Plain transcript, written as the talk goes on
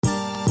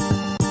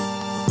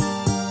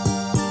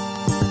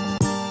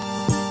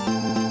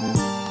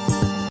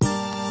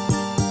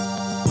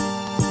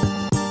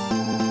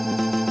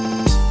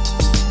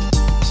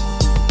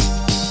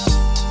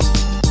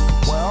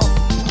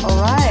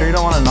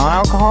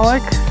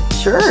non-alcoholic?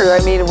 Sure.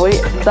 I mean,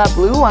 that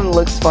blue one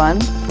looks fun.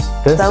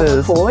 This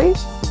is LaCroix?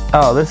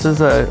 Oh, this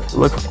is a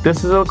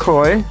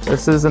LaCroix.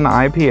 This is an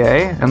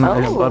IPA and a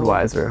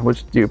Budweiser.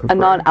 Which do you prefer? A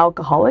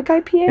non-alcoholic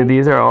IPA? Yeah,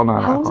 these are all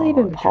non-alcoholic. How is that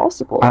even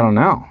possible? I don't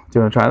know. Do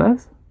you want to try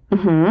this?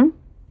 Mm-hmm.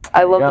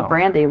 I love the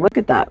brandy. Look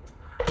at that.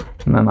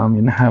 And then I'm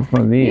gonna have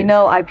one of these. You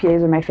know,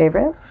 IPAs are my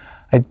favorite.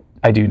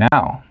 I do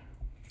now.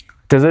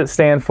 Does it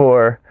stand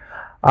for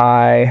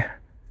I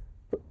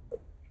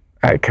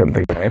couldn't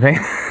think of anything.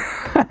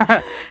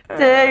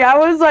 Dang, I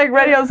was like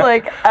ready. I was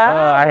like,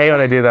 I hate when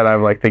I do that.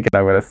 I'm like thinking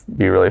I'm gonna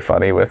be really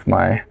funny with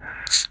my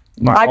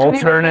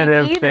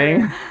alternative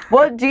thing.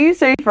 What do you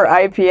say for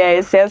IPA?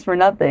 It stands for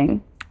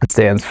nothing. It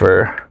stands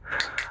for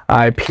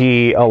I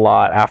pee a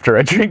lot after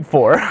I drink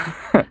 4.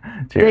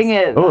 Dang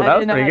it! Oh, that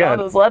was pretty good. All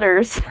those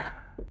letters.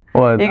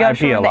 Well, you got to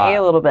show the A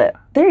a little bit.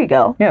 There you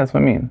go. Yeah, that's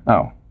what I mean.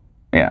 Oh,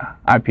 yeah,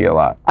 I pee a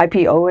lot. I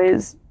pee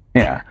always.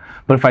 Yeah,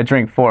 but if I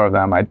drink 4 of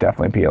them, I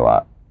definitely pee a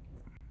lot.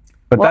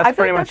 But that's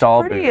pretty much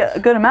all. Pretty a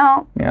good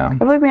amount. Yeah. I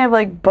feel like we have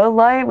like Bud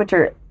Light, which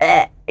are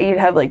you'd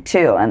have like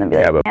 2, and then be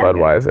like. Yeah, but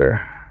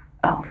Budweiser.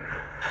 Oh.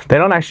 They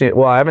don't actually.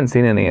 Well, I haven't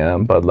seen any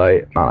Bud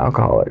Light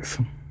non-alcoholics.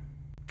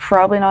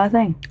 Probably not a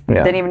thing.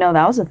 Yeah. Didn't even know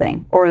that was a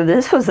thing, or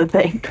this was a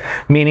thing.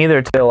 Me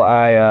neither till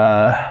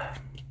I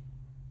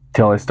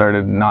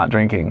started not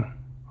drinking.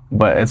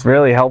 But it's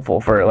really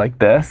helpful for like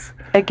this.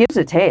 It gives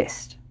a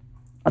taste.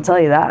 I'll tell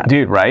you that.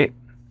 Dude, right?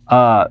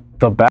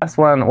 The best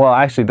one. Well,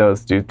 actually,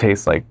 those do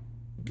taste like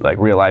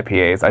real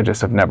IPAs. I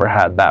just have never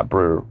had that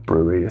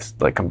breweries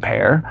like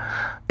compare.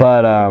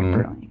 But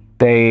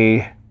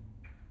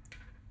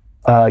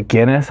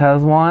Guinness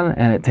has one,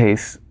 and it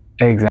tastes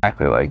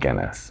exactly like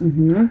Guinness.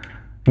 Mm-hmm.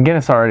 And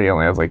Guinness already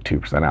only has like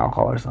 2%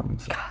 alcohol or something.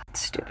 So. God,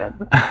 stupid.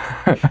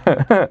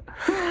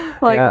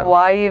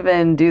 Why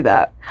even do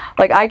that?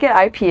 Like, I get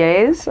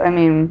IPAs, I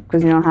mean,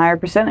 because, higher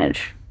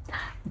percentage.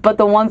 But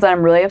the ones that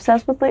I'm really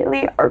obsessed with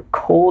lately are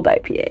cold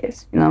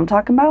IPAs. You know what I'm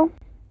talking about?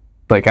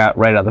 Like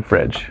right out of the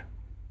fridge.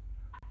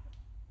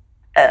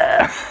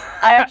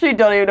 I actually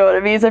don't even know what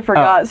it means. I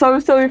forgot. So I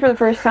was telling you for the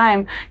first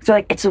time. Because they're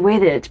like, it's the way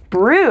that it's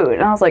brewed.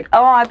 And I was like,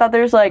 I thought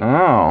there's like,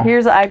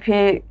 here's an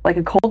IPA, like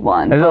a cold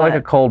one. Is it like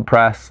a cold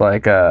press,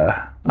 like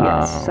a...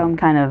 Yes, some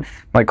kind of...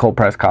 Like cold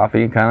press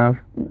coffee, kind of?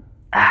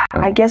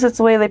 I guess it's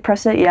the way they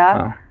press it,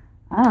 yeah.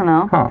 Oh. I don't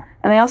know. Huh.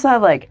 And they also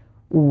have like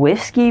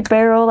whiskey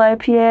barreled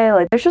IPA.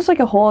 Like there's just like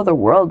a whole other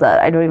world that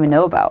I don't even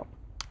know about.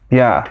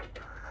 Yeah.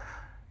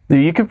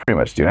 You could pretty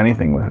much do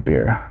anything with a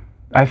beer.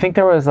 I think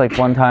there was like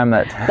one time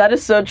that... That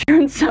is so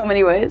true in so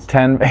many ways.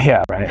 10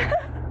 Barrel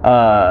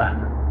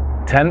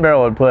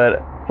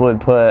would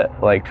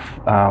put like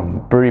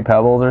Fruity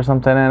Pebbles or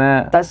something in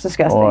it. That's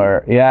disgusting.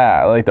 Or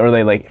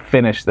they like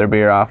finish their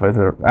beer off with,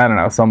 I don't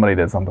know, somebody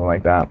did something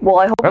like that. Well,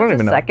 I hope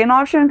it's the second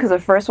option, because the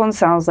first one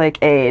sounds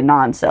like a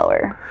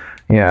non-seller.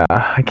 Yeah,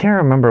 I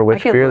can't remember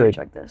which beer they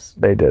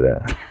did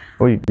it.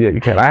 Well, you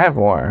can. I have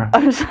more. I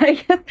was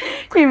like, can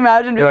you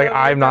imagine? You're like,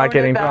 I'm not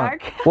getting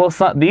drunk. Well,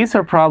 these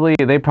are probably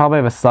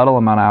have a subtle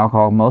amount of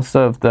alcohol. Most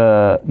of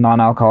the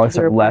non-alcoholics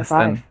are less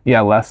than. Yeah,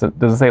 less than.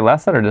 Does it say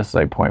less than or just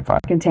like 0.5?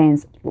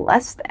 Contains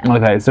less than.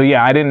 Okay, so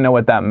yeah, I didn't know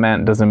what that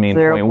meant. Doesn't mean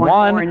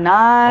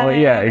 0.1. Oh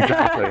yeah,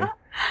 exactly.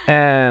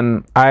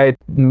 And I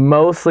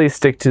mostly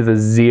stick to the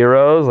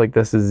zeros. Like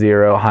this is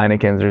 0.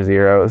 Heineken's are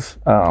zeros.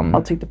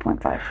 I'll take the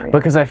 0.5 for you.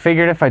 Because I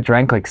figured if I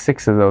drank like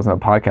 6 of those in a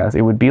podcast,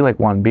 it would be like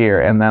one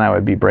beer, and then I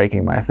would be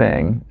breaking my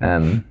thing.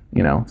 And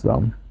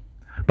so.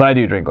 But I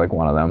do drink like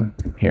one of them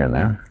here and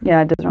there.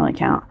 Yeah, it doesn't really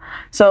count.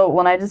 So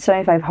when I did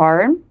 75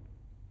 hard,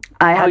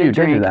 I had to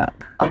drink. Do that?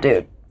 Oh,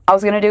 dude. I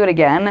was gonna do it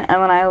again, and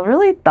when I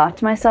really thought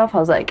to myself, I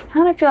was like,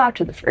 how did I feel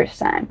after the first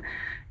time?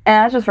 And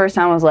after the first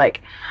time, I was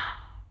like,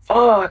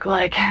 fuck,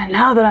 like,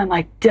 now that I'm,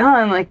 like,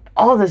 done, like,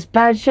 all this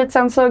bad shit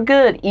sounds so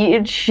good.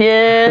 Eating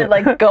shit,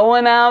 like,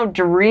 going out,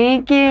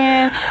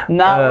 drinking,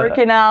 not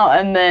working out,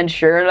 and then,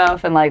 sure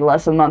enough, in, like,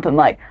 less than a month, I'm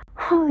like,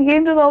 I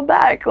gained it all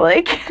back,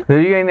 like.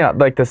 Did you gain,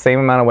 like, the same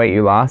amount of weight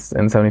you lost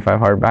in 75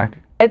 hard back?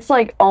 It's,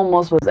 like,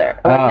 almost was there.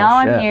 Like, now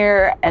I'm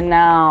here, and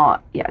now,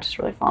 just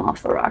really falling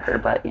off the rocker,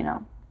 but,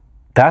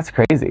 That's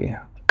crazy.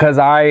 Because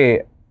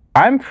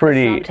I'm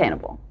pretty... It's not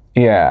attainable.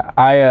 Yeah,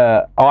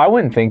 I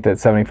wouldn't think that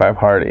 75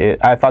 hard.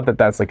 I thought that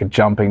that's like a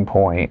jumping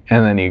point,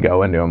 and then you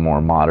go into a more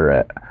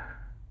moderate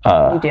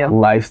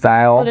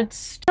lifestyle. But it's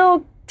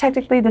still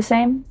technically the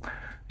same,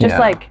 just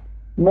like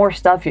more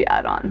stuff you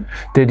add on.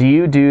 Did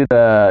you do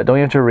don't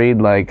you have to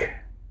read like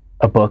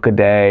a book a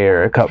day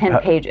or a couple 10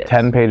 pages?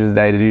 10 pages a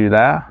day to do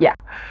that? Yeah.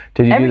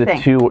 Did you do the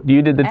two?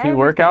 You did the 2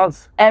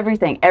 workouts?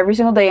 Everything, every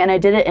single day, and I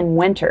did it in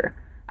winter.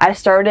 I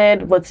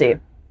started. Let's see,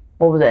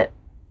 what was it?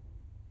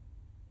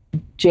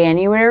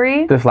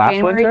 January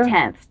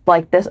 10th,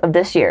 like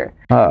this year.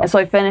 And so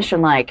I finished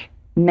in like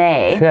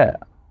May. Shit.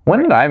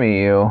 When did I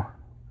meet you?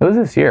 It was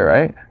this year,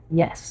 right?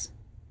 Yes.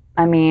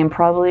 I mean,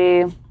 probably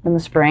in the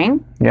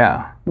spring.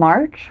 Yeah.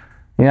 March.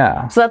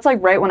 Yeah. So that's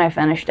like right when I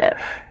finished it.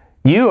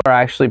 You are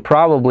actually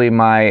probably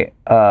my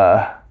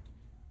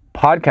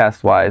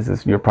podcast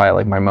wise you're probably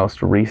like my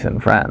most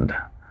recent friend.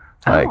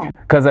 Like,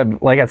 because I'm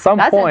like at some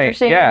That's point,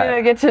 interesting. yeah, You're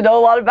gonna get to know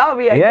a lot about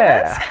me, I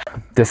guess.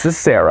 This is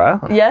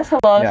Sarah. Yes,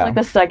 hello. It's Yeah. like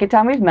the second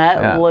time we've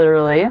met,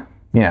 literally.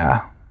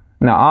 Yeah.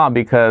 No,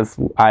 because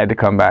I had to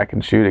come back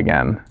and shoot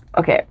again.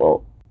 Okay,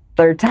 well,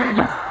 third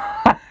time.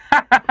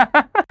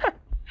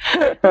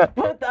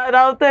 Put that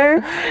out there.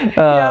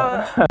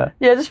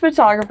 Yeah, just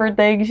photographer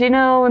things, you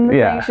know, and the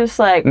things just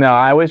like. No,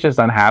 I was just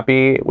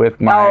unhappy with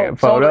my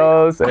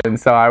photos, and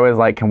so I was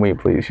like, "Can we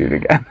please shoot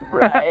again?"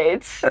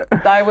 Right.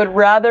 I would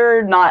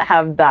rather not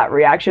have that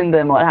reaction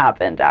than what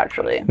happened,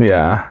 actually.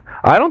 Yeah,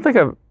 I don't think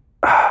I'm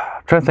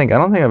trying to think. I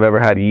don't think I've ever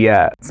had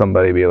yet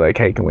somebody be like,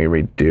 "Hey, can we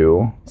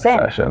redo a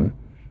session?"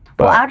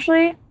 But, well,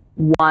 actually,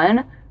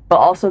 one, but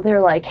also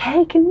they're like,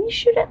 "Hey, can we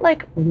shoot at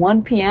like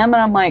 1 p.m.?"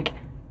 And I'm like,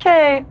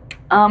 "Okay."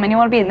 And you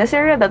want to be in this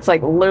area that's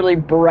like literally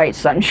bright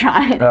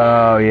sunshine.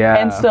 Oh, yeah.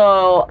 And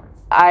so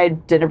I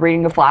did a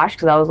reading of Flash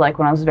because I was like,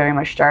 when I was very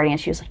much starting,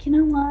 and she was like, you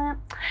know what?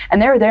 And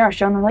they were there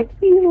showing them like,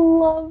 we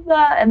love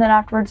that. And then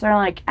afterwards they're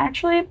like,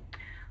 actually,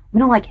 we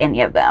don't like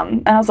any of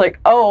them. And I was like,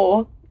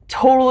 oh,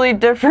 totally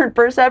different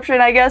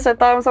perception, I guess. I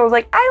thought so. I was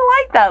like,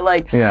 I like that.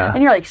 Like,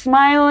 and you're like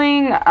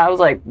smiling. I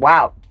was like,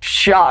 wow,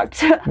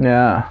 shocked.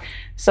 Yeah.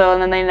 So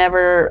and then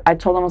I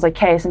told them, I was like,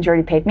 hey, since you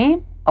already paid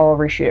me, I'll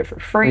reshoot it for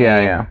free.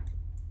 Yeah.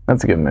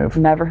 That's a good move.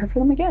 Never heard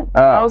from them again.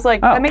 I was like,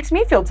 that makes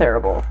me feel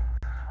terrible.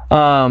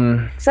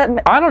 I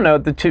don't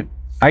know.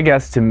 I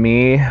guess to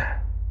me,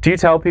 do you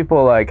tell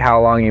people like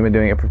how long you've been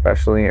doing it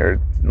professionally, or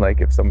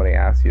like if somebody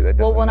asks you that doesn't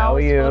know you? Well, when I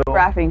was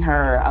photographing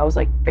her, I was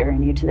like very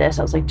new to this.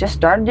 I was like just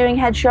started doing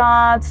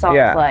headshots. So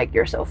I was like,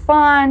 you're so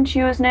fun.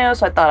 She was new,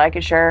 so I thought I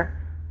could share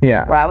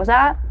where I was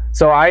at.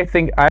 So I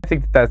think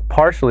that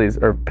partially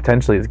or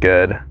potentially is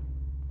good.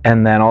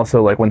 And then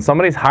also like when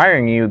somebody's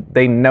hiring you,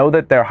 they know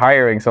that they're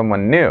hiring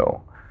someone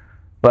new.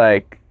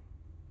 Like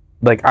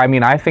I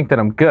mean, I think that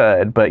I'm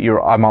good, but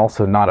I'm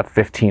also not a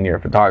 15-year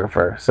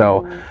photographer.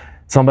 So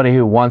somebody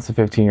who wants a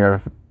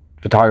 15-year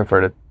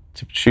photographer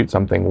to shoot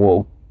something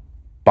will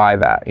buy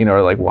that, you know,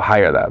 or like will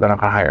hire that. They're not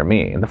gonna hire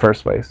me in the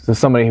first place. So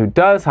somebody who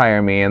does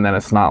hire me, and then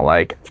it's not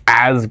like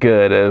as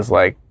good as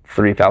like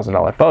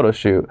 $3,000 photo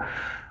shoot,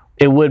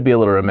 it would be a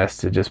little remiss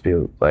to just be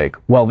like,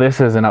 well,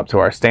 this isn't up to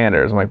our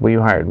standards. I'm like, well,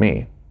 you hired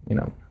me, you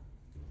know,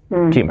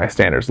 keep my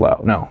standards low.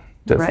 No,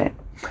 just I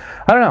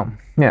don't know.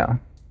 Yeah.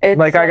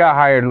 Like I got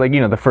hired, like, you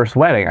know, the first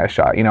wedding I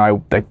shot, you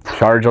know, I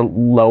charge a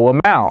low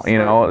amount, you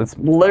know, it's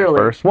literally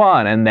the first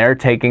one, and they're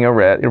taking a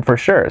risk for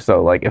sure.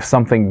 So like if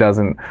something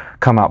doesn't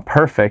come out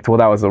perfect, well,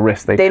 that was a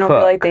risk they took. They don't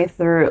feel like they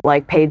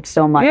paid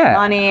so much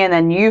money, and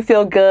then you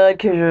feel good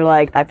because you're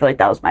like, I feel like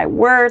that was my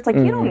worth. Like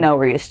you don't know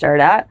where you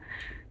start at.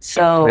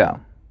 So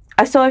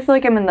I feel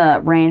like I'm in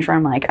the range where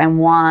I'm like, I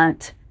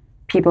want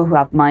people who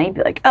have money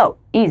be like, oh,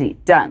 easy,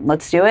 done,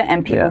 let's do it.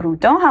 And people who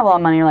don't have a lot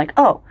of money are like,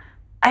 oh,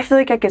 I feel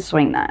like I could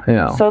swing that.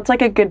 Yeah. So it's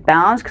like a good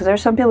balance because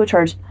there's some people who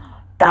charge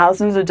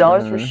thousands of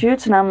dollars for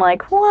shoots, and I'm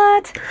like,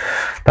 what?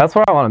 That's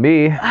where I want to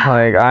be.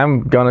 Like,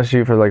 I'm gonna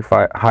shoot for like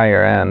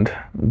higher end,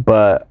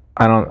 but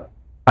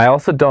I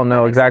also don't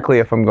know exactly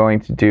if I'm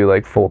going to do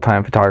like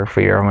full-time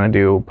photography, or I'm gonna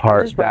do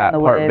part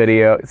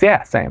video.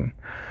 Yeah, same.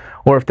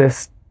 Or if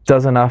this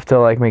does enough to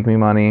like make me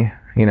money,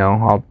 you know,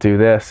 I'll do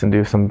this and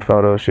do some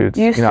photo shoots.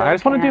 You know, I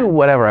just want to do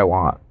whatever I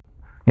want.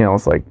 You know,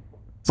 it's like,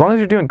 as long as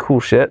you're doing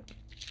cool shit.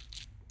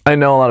 I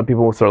know a lot of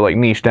people sort of like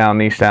niche down.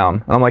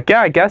 And I'm like,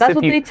 yeah, I guess that's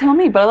what they tell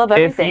me, but I love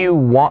everything. If you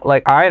want,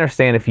 like, I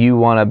understand if you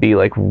want to be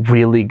like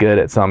really good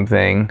at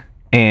something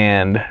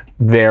and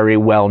very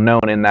well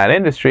known in that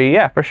industry,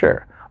 yeah, for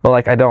sure. But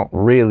like, I don't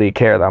really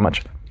care that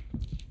much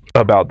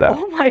about that.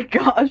 Oh my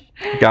gosh.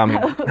 Got me.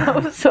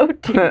 That was so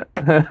deep.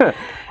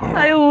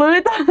 I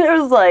literally thought there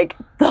was like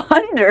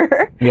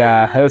thunder.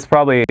 Yeah, it was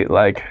probably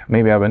like,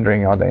 maybe I've been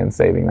drinking all day and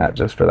saving that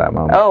just for that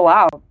moment. Oh,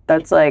 wow.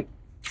 That's like,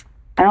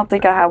 I don't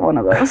think I have one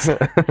of those.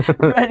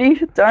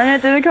 Ready? Darn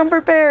it, didn't come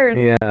prepared.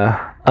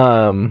 Yeah.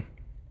 What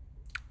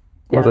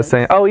was I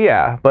saying? Oh,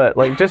 yeah. But,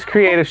 like, just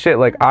creative shit.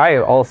 Like, I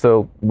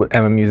also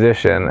am a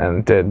musician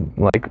and did,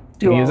 like,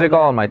 music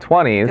all in my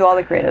 20s. Do all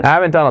the creative. I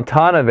haven't done a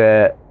ton of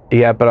it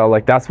yet,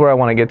 but that's where I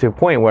want to get to a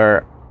point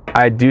where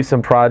I do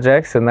some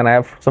projects and then I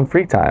have some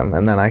free time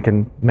and then I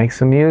can make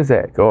some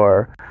music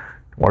or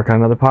work on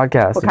another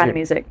podcast. What kind of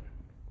music?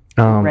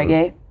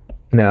 Reggae?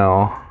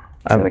 No.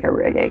 Like a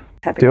reggae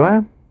type of Do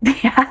I?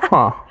 Yeah.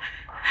 Huh.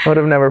 I would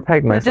have never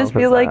pegged myself. Just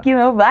feel like, you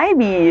know,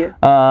 vibey.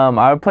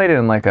 I played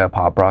in like a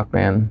pop rock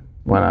band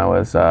when I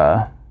was in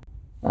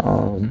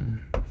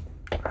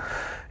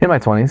my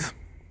 20s.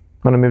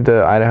 When I moved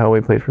to Idaho,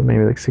 we played for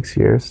maybe like 6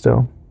 years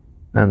still.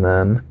 And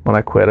then when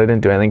I quit, I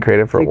didn't do anything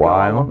creative for a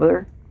while.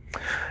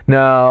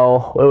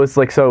 No, it was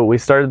like, so we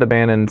started the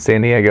band in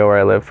San Diego where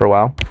I lived for a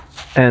while.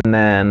 And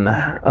then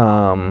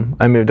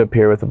I moved up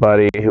here with a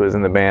buddy who was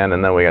in the band,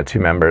 and then we got 2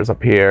 members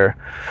up here.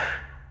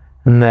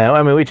 No,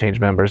 I mean, we changed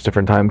members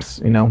different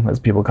times, you know, as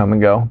people come and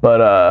go.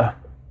 But,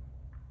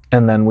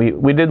 and then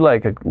we did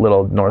like a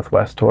little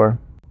Northwest tour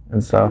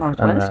and stuff.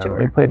 Northwest tour?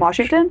 We played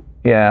Washington?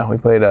 Yeah, we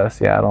played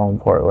Seattle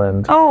and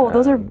Portland. Oh,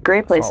 those are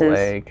great places. Salt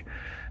Lake.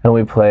 And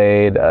we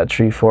played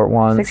Treefort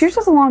once. 6 years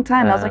is a long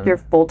time. That was like your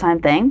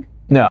full-time thing?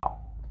 No.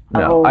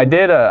 Oh. I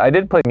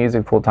did play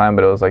music full time,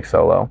 but it was like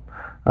solo.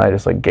 I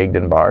just like gigged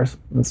in bars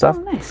and stuff.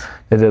 Oh, nice.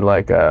 I did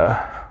like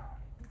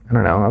I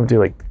don't know, I would do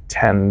like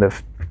 10 to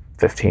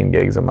 15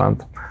 gigs a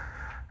month.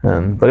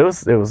 But it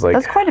was like,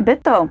 That's quite a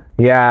bit though.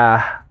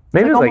 yeah,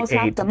 maybe Like it was almost like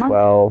half 8 to the month.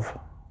 12.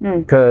 Mm.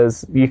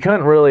 Because you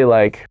couldn't really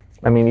like,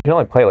 I mean, you can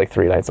only play like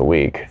 3 nights a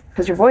week.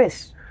 Because your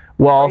voice.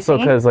 Well, also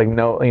singing? because like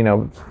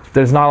no,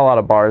 there's not a lot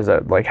of bars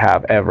that like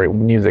have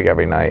music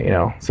every night,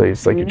 So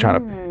it's like you're trying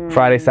to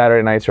Friday,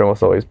 Saturday nights are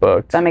almost always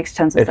booked. That makes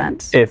tons of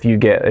sense. If you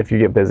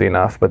get busy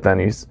enough, but then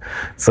it's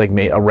like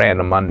a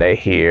random Monday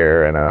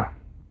here and a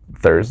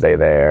Thursday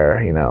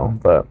there,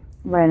 But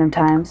Random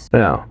times.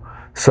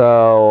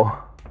 so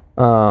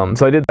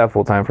I did that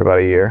full time for about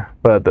a year,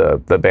 but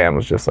the band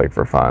was just like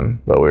for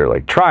fun. But we were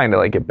like trying to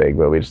like get big,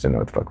 but we just didn't know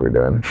what the fuck we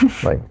were doing.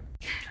 Like,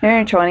 You're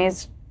in your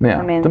 20s. yeah,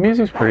 I mean, the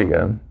music's pretty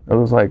good. It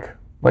was like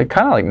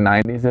kind of like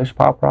 90s-ish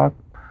pop rock,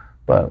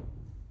 but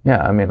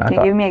yeah, I mean, can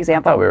you give me an I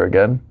example? thought we were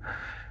good.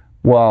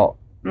 Well,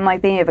 I'm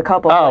like thinking of a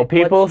couple. oh, like,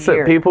 people what's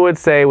your- people would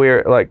say we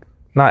were like,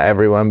 not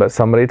everyone, but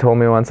somebody told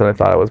me once, and I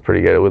thought it was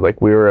pretty good. It was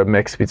like we were a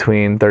mix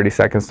between 30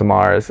 Seconds to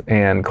Mars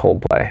and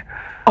Coldplay.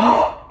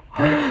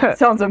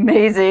 Sounds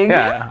amazing.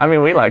 Yeah, I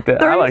mean, we liked it. I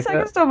 30 liked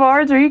Seconds it. to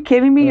Mars? Are you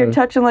kidding me? You're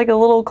touching like a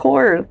little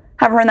chord.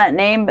 Haven't heard that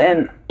name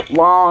in a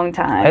long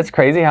time. It's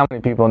crazy how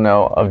many people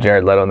know of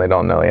Jared Leto and they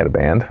don't know he had a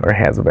band or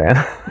has a band.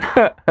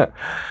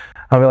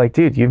 I'll be like,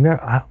 dude,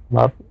 I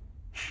love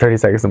 30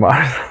 Seconds to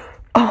Mars.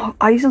 Oh,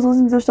 I used to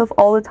listen to their stuff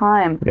all the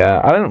time.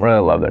 Yeah, I didn't really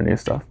love their new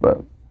stuff,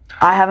 but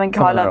I haven't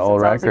some caught of their up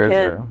old since I was a records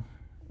kid. are,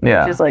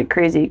 yeah. Just like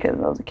crazy because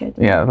I was a kid.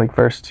 Yeah, like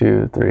first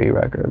 2, 3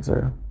 records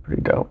are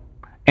pretty dope.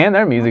 And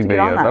their music get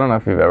on videos, that. I don't know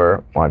if you've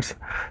ever watched,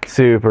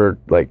 super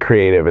like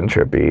creative and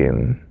trippy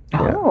and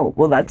yeah. Oh,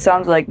 well, that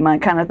sounds like my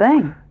kind of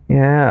thing.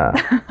 Yeah.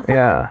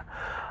 Yeah.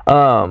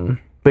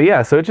 But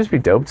yeah, so it'd just be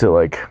dope to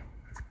like,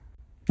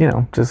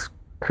 just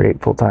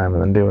create full time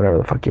and then do whatever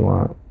the fuck you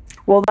want.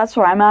 Well, that's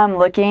where I'm at. I'm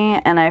looking,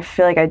 and I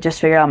feel like I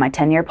just figured out my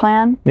 10-year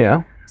plan.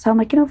 Yeah. So I'm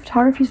like,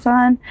 photography's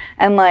fun.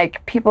 And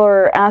like, people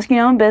are asking,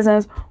 in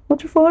business,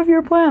 what's your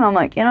 5-year plan? I'm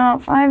like,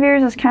 5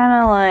 years is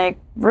kind of like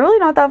really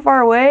not that far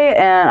away.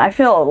 And I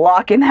feel a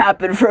lot can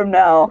happen from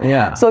now.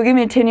 Yeah. So give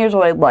me 10 years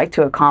what I'd like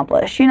to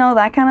accomplish,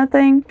 that kind of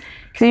thing.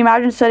 Because you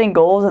imagine setting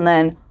goals and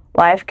then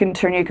life can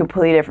turn you a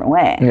completely different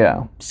way.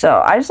 Yeah.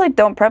 So I just like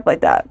don't prep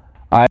like that.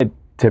 I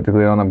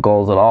typically don't have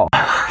goals at all.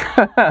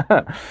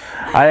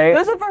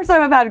 This is the first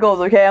time I've had goals,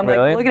 okay? I'm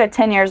Really? like, looking at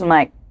 10 years, I'm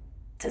like,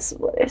 this is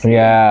what it is.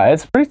 Yeah,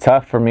 it's pretty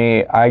tough for me.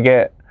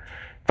 if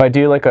I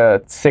do like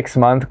a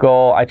 6-month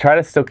goal, I try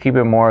to still keep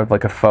it more of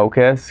like a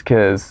focus,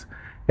 because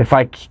if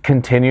I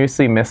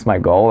continuously miss my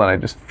goal, then I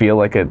just feel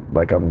like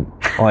I'm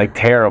like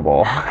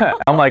terrible.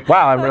 I'm like,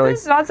 wow, I'm really,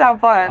 This does not sound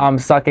fun. I'm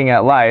sucking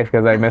at life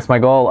because I missed my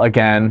goal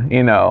again,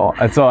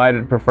 And so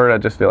I'd prefer to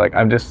just feel like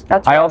That's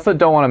I rough. also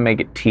don't want to make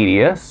it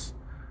tedious.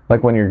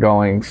 Like when you're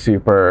going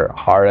super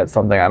hard at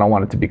something, I don't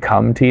want it to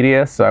become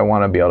tedious. So I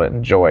want to be able to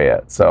enjoy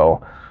it.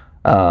 So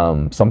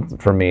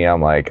for me,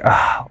 I'm like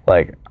I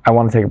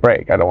want to take a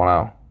break. I don't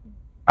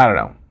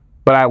know.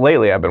 But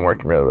lately I've been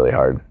working really, really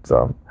hard.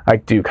 So I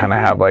do kind of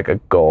have like a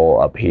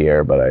goal up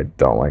here, but I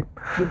don't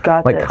You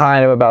got this.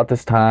 kind of about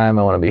this time.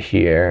 I want to be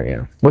here.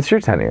 Yeah. What's your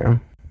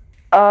tenure?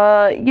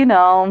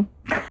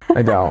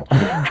 I don't.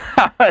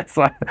 That's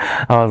why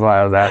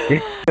I was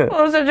asking. it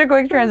was such a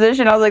quick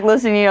transition. I was like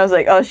listening to you. I was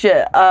like, oh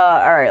shit.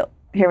 All right,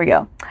 here we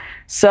go.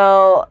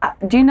 So,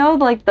 do you know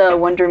like the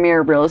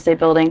Windermere real estate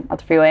building at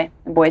the freeway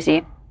in Boise?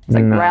 It's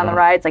like No. around the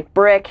ride. It's like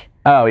brick,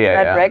 Oh yeah,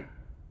 red yeah. brick.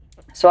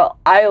 So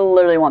I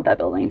literally want that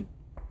building.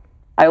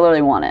 I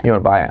literally want it. You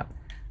want to buy it?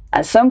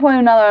 At some point or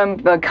another, I'm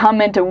gonna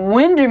come into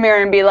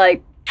Windermere and be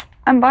like,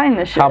 I'm buying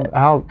this shit.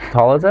 How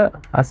tall is it?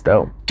 That's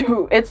dope.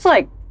 Dude, it's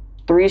like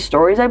 3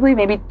 stories, I believe,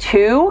 maybe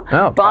 2.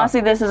 Oh, But honestly,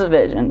 this is a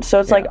vision. So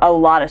it's like a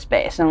lot of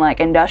space and like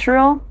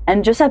industrial.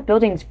 And just that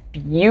building's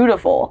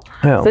beautiful.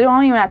 Yeah. So you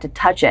don't even have to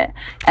touch it.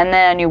 And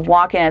then you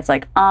walk in, it's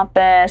like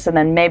office, and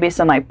then maybe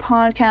some like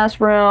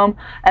podcast room,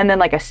 and then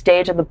like a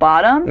stage at the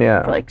bottom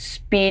Yeah. for like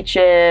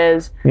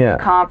speeches, Yeah.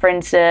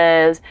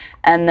 conferences,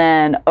 and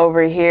then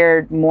over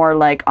here, more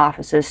like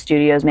offices,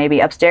 studios, maybe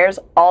upstairs,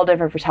 all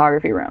different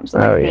photography rooms.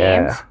 And, like, Oh themes.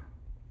 yeah.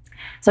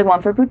 It's like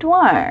one for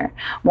boudoir,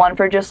 one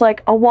for just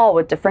like a wall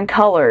with different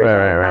colors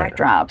and Right.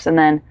 backdrops. And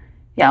then,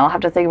 I'll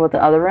have to think about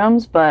the other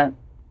rooms, but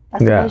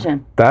that's the Yeah.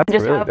 vision. That's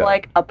Just really have dope.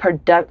 like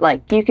a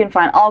like you can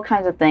find all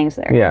kinds of things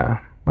there. Yeah.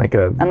 Like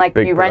a And like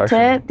big you rent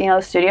production. it,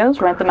 the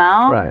studios, rent them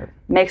out, Right.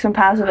 make some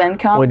passive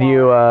income.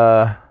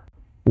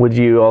 Would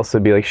you also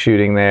be like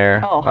shooting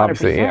there? Oh, 100%.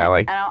 Obviously, yeah.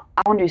 Like And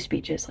I want to do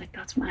speeches. Like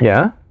that's my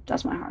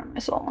heart and my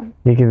soul.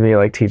 You can be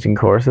like teaching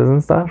courses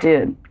and stuff.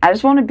 Dude, I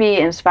just want to be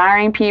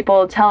inspiring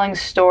people, telling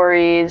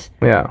stories.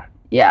 Yeah.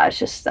 Yeah,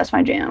 that's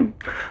my jam.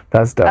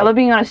 That's dope. I love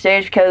being on a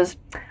stage because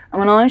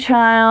I'm an only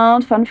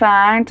child, fun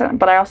fact,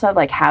 but I also have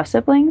like half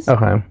siblings.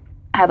 Okay.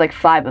 I have like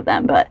 5 of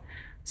them, but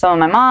some on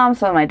my mom,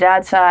 some on my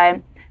dad's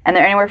side. and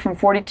they're anywhere from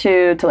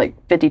 42 to like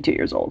 52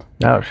 years old.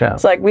 Oh shit.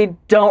 So like we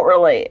don't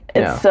relate.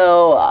 Yeah. And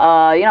so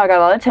you know, I got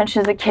a lot of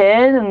attention as a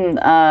kid,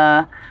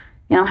 and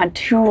you know, had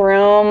 2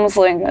 rooms.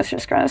 Like that's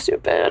just kind of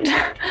stupid.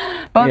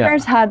 But my Yeah.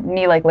 parents had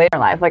me like later in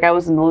life. Like I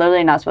was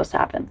literally not supposed to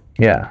happen.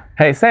 Yeah.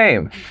 Hey,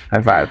 same.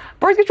 High five.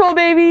 Birth control,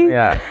 baby.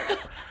 Yeah.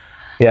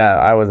 Yeah,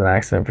 I was an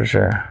accident for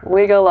sure.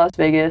 We go Las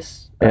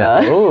Vegas.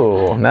 Yeah.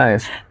 Ooh,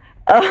 nice.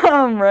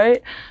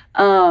 Right.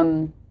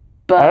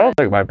 But I don't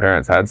think my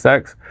parents had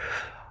sex.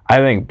 I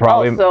think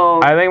probably.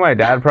 Also- I think my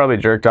dad probably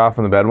jerked off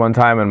in the bed one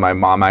time, and my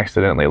mom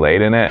accidentally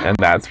laid in it, and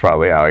that's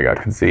probably how I got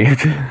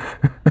conceived.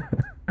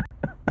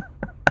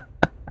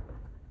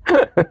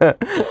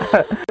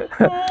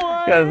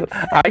 Because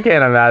I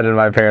can't imagine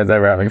my parents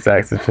ever having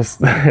sex. It's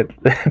just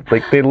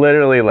like they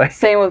literally like.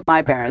 same with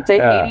my parents. They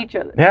Yeah. hate each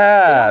other.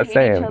 Yeah, They don't hate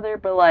same. each other,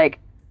 but like,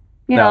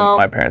 you No, know,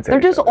 my parents hate they're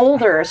each just other.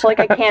 older, so like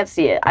I can't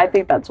see it. I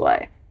think that's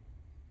why.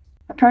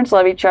 My parents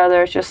love each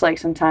other. It's just like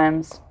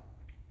sometimes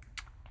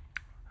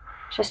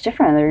it's just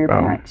different. They're your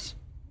parents.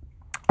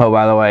 Oh,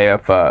 by the way,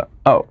 if what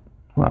else?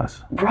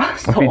 If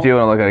Russell. you do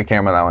want to look at a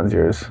camera, that one's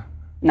yours.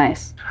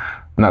 Nice.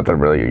 Not that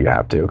really you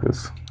have to,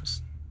 because.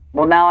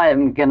 Well, now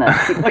I'm gonna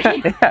keep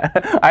looking.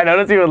 I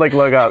noticed you would like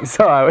look up,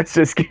 so I was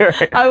just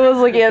curious. I was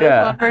looking at this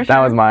Yeah, one for sure. that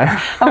was mine.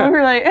 I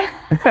was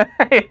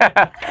like,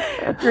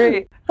 Yeah.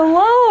 great.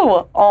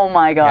 Hello. Oh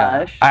my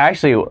gosh. I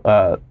actually,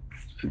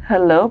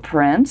 Hello,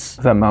 Prince.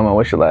 that Momo,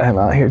 we should let him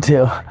out here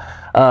too.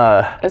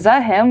 Is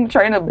that him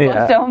trying to bust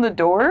Yeah. down the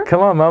door?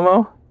 Come on,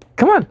 Momo.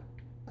 Come on.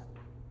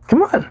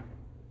 Come on.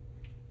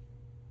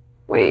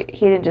 Wait,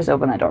 he didn't just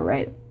open that door,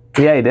 right?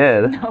 Yeah, he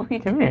did. No, he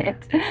Come here.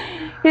 didn't.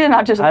 He did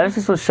not just. I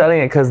just was shutting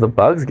it because the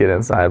bugs get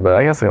inside, but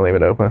I guess I can leave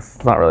it open.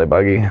 It's not really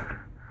buggy.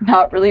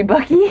 Not really,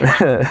 Bucky.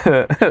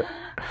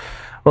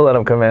 We'll let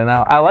them come in and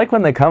out. I like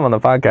when they come on the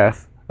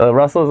podcast.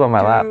 Russell's on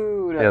my lap.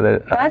 Dude, Yeah,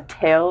 they're- that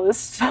tail is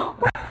so.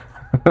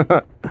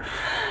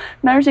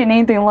 Never seen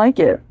anything like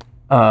it.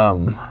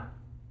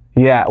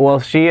 Yeah, well,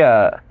 she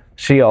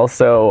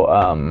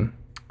also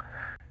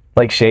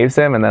like shaves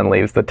him and then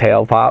leaves the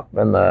tail pop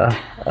and the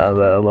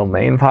little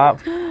mane pop,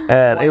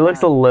 and it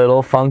looks a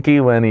little funky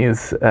when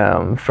he's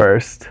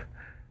first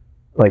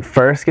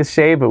gets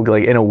shaved, but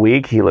like in a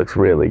week he looks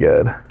really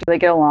good. Do they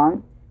get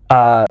along?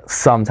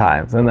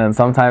 Sometimes, and then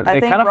sometimes I they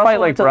think kind of Russell fight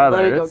like wants to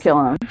literally brothers, Go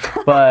kill him.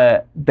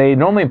 but they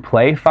normally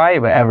play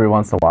fight, but every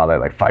once in a while they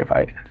like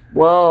fight.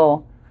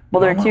 Whoa.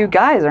 Well, they're 2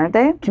 guys, aren't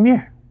they? Come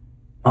here.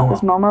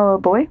 Is Momo a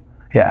boy?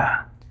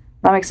 Yeah.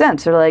 That makes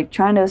sense. They're like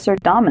trying to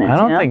assert dominance. I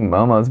don't you know? think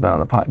Momo's been on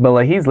the pod, but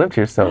like he's lived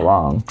here so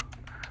long.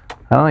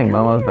 I don't think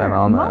Momo's been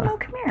on the. Momo,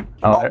 come here.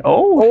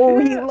 Oh,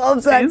 he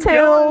loves that He's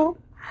tail.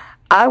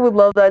 I would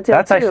love that tail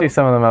That's too. actually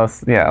some of the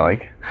most,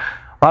 like,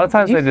 a lot of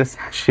times they just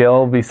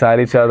chill beside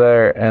each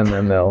other and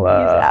then they'll,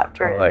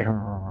 after it. like,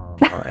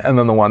 and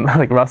then the one,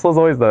 like, Russell's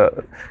always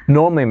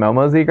normally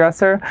Momo's the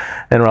aggressor,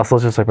 and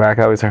Russell's just like back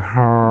up, he's like,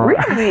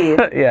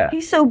 Really? yeah.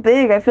 He's so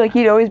big. I feel like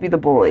he'd always be the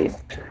bully.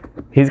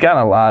 He's gained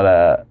a lot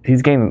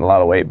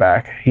of weight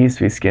back. He used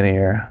to be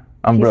skinnier.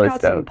 I'm He's really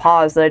got some stoked.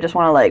 paws that I just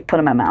want to like put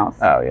in my mouth.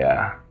 Oh,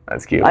 yeah.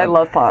 That's cute. I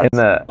love paws.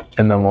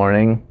 In the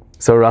morning.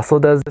 So Russell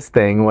does this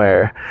thing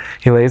where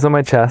he lays on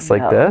my chest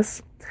like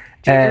this,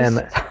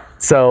 and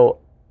so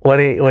when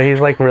he's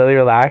like really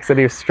relaxed and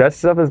he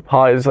stretches up his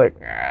paw, he's like,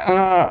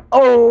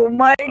 Oh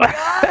my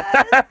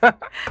god!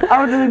 I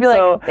would really be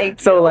like, thank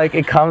you. so like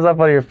it comes up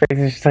on your face,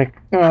 and she's like,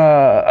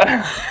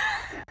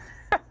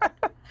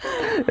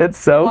 it's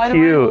so Why do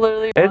I cute.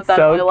 literally want It's that in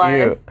so my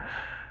life? cute.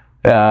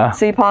 Yeah.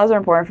 See, paws are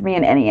important for me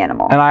in any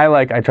animal. And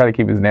I try to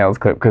keep his nails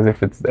clipped because if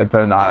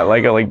they're not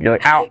you're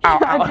like ow ow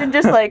ow. Imagine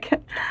just like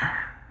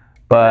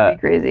But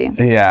crazy.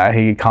 yeah,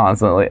 he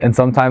constantly, and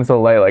sometimes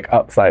he'll lay like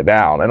upside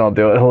down and I'll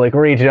do it. He'll like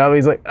reach up.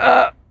 He's like,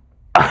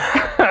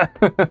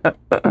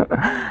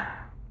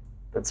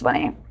 That's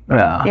funny.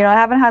 yeah. You know, I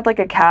haven't had like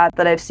a cat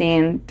that I've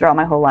seen throughout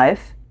my whole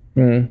life.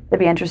 Mm. It'd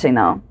be interesting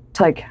though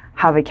to like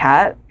have a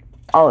cat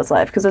all its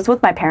life because it's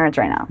with my parents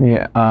right now.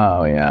 Yeah.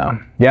 Oh yeah.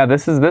 Yeah.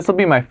 This will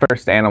be my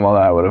first animal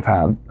that I would have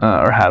had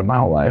or had my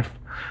whole life,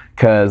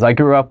 because I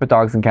grew up with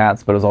dogs and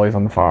cats, but it was always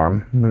on the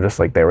farm. Just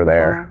like they were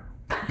there.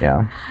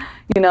 Yeah.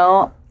 You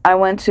know, I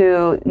went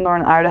to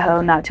northern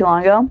Idaho not too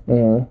long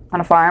ago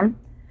on a farm,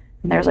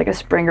 and there's like a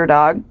Springer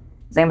dog.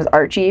 His name was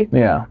Archie.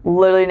 Yeah.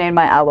 Literally named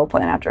my aloe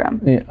plant after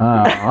him. Yeah.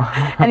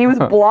 Oh. And he was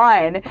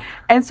blind.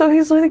 And so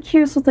he's really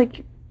cute. So it's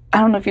like, I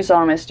don't know if you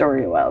saw my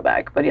story a while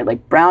back, but he had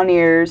like brown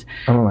ears.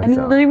 Oh my And he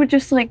God. literally would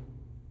just like,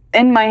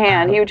 in my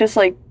hand, he would just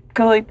like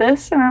go like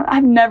this. And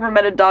I've never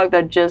met a dog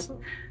that just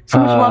so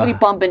much love, and he'd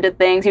bump into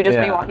things. He'd just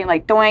be yeah. walking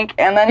like doink,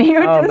 and then he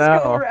would Oh, just no.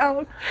 go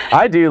around.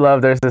 I do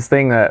love. There's this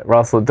thing that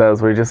Russell does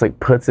where he just like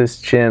puts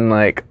his chin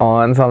like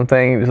on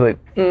something, just like,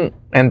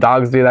 and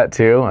dogs do that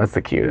too. That's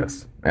the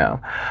cutest. Yeah,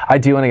 I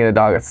do want to get a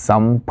dog at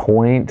some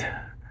point.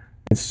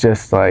 It's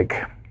just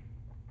like,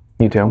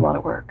 you too. A lot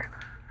of work.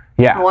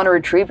 Yeah. I want a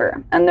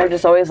retriever, and they're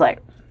just always like,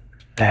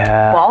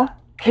 Yeah. "Well,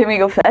 can we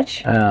go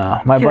fetch? my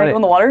Can I buddy, go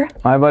in the water?"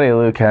 my buddy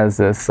Luke has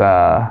this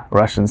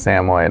Russian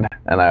Samoyed,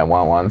 and I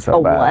want one so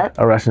A bad. what?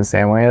 A Russian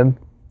Samoyed.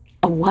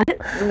 A what?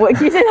 What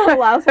can you say the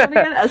last one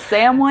again? A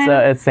Samoyed? So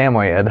it's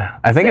Samoyed.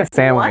 I think it's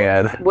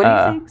Samoyed. What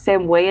do you say?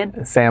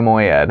 Samoyed?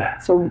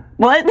 Samoyed. So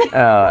what?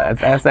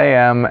 It's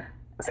SAM.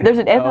 There's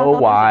an F.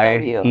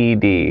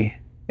 OYED.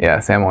 Yeah,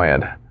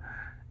 Samoyed.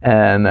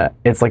 And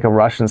it's like a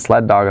Russian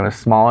sled dog, and they're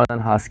smaller than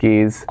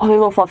huskies. Oh, they're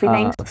little fluffy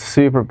things?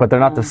 Super, but they're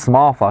not the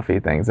small fluffy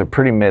things. They're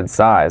pretty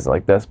mid-size,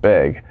 like this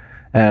big.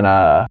 And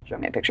Show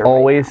me a picture.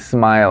 always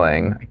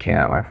smiling. I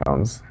can't, my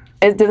phone's.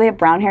 Do they have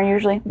brown hair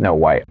usually? No,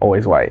 white.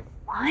 Always white.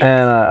 What?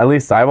 And at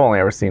least I've only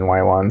ever seen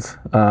white ones.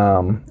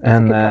 And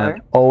then color.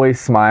 always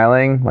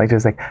smiling, like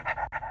just like,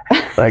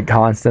 like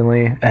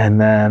constantly.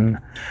 And then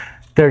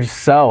they're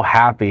so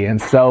happy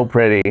and so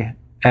pretty.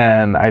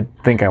 And I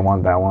think I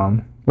want that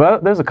one.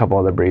 But there's a couple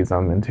other breeds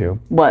I'm into.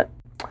 What?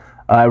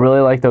 I really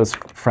like those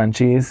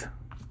Frenchies.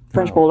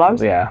 French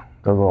bulldogs? Yeah,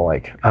 those little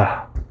like,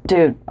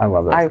 Dude, I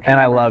love those. I And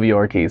I love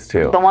Yorkies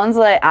too. the ones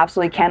that I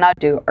absolutely cannot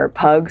do are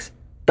pugs,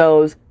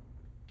 those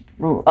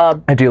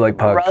I do like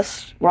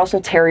pugs.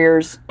 Russell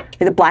Terriers, like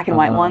the black and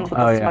white ones with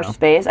so yeah. much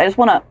space. I just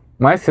want to.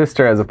 My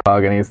sister has a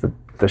pug and he's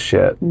the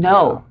shit.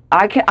 No,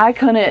 I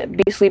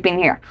couldn't be sleeping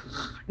here.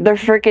 They're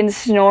freaking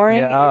snoring.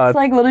 Yeah, it's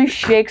like literally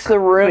shakes the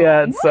room.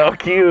 Yeah, it's so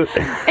cute.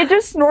 It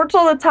just snorts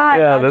all the time.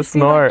 Yeah, I'd the just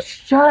be like, snort.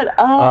 Shut up.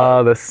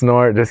 Oh, the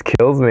snort just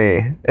kills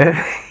me.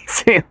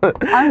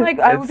 I'm like,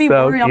 I would be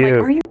so worried. I'm like,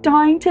 cute. are you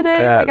dying today?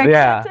 Yeah, Like, I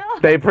yeah. can't tell.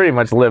 They pretty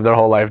much live their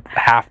whole life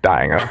half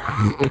dying.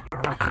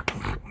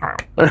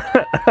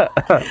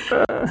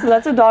 So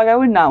that's a dog I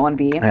would not want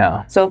to be.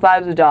 Yeah. So if I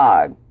was a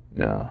dog,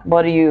 Yeah.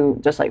 what do you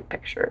just like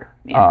picture?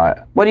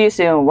 What do you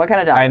assume? What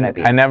kind of dog would I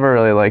be? I never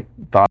really like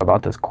thought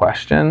about this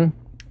question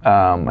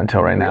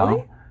until right Really?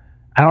 now.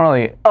 I don't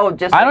really. Oh,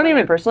 just I don't like,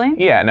 even personally.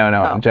 Yeah, no,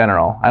 Oh. in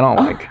general, I don't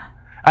like.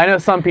 I know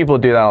some people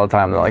do that all the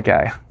time. They're like,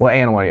 "Yeah, what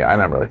animal are you?" I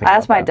never really think. I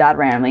asked about my dad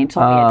randomly and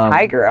told me a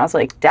tiger. I was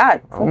like,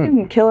 Dad,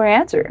 fucking killer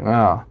answer.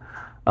 that.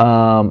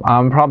 Oh,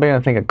 I'm probably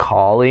gonna think a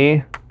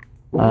collie.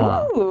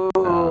 Ooh.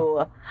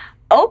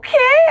 Okay,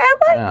 I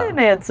like Yeah. that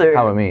answer.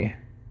 How about me?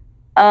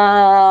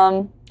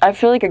 I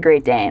feel like a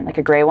Great Dane, like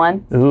a gray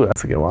one. Ooh,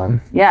 that's a good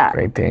one. Yeah.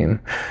 Great Dane.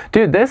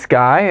 Dude, this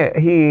guy,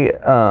 he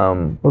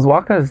was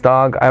walking his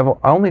dog. I've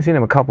only seen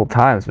him a couple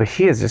times, but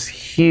he is just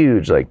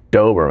huge, like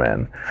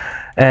Doberman.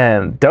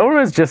 And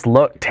Dobermans just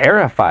look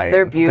terrifying.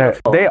 They're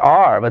beautiful. They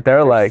are, but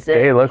they're like, sick.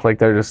 they look like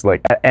they're just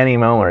like, at any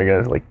moment are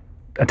gonna like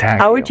attack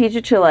I you. would teach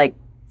it to like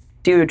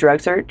do a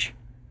drug search.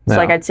 So Yeah.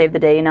 like I'd save the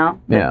day, you know?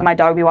 Like, Yeah. my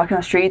dog would be walking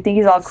on the street, think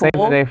he's all cool. Save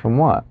the day from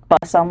what?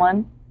 Bust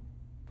someone.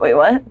 Wait,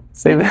 what?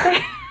 Save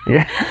the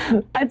Yeah.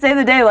 I'd save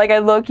the day, like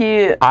I'd low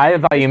key I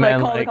thought you like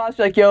meant call the like, cops,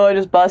 be like, yo, I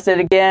just busted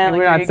again. we're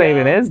Like, not here saving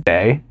you go. his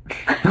day.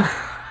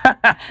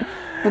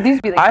 But these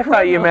would be like I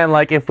thought you meant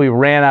like if we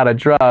ran out of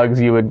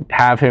drugs, you would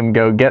have him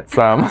go get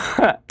some,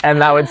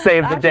 and that would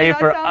save the day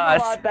for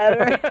us. A lot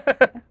better.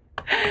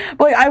 But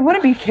like, I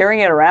wouldn't be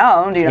carrying it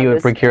around, you know. He would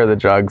Just, procure the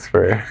drugs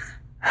for.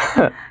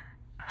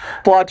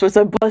 watch what's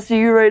I'm busting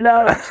you right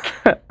now.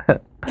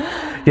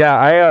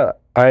 Yeah,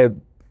 I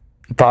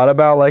thought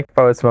about like if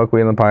I would smoke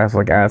weed in the podcast,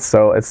 like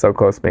it's so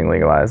close to being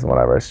legalized and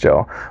whatever, it's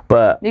chill.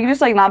 But You can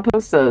just like not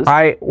post those.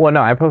 I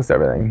post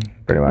everything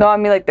pretty much. No, I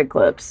mean like the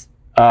clips.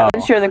 Oh. I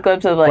would share the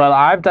clips of like Well,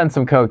 I've done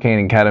some cocaine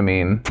and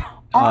ketamine.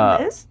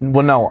 on this.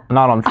 Well, no,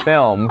 not on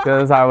film,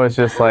 because I was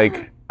just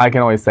like, I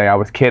can always say I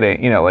was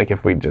kidding, you know, like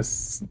if we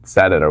just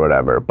said it or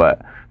whatever.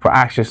 But for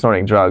actually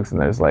snorting drugs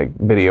and there's like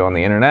video on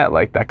the internet,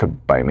 like that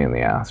could bite me in the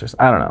ass or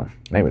I don't know,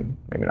 maybe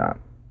not.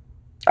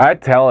 I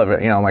tell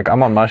every, you know, like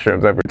I'm on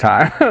mushrooms every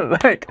time.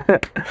 Like,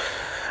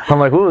 I'm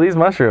like, ooh, these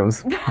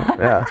mushrooms.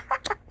 Yeah.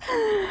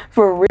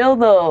 For real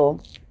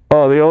though.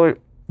 Oh,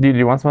 dude,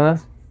 you want some of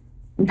this?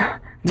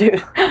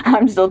 Dude,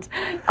 I'm still.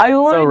 I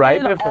literally So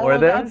right did before all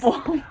of that this,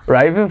 for-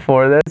 right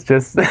before this,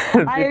 just to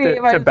hate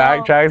myself.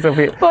 backtrack, so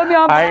Put me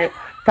on I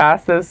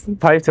passed this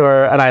pipe to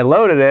her and I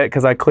loaded it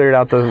because I cleared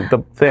out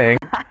the thing,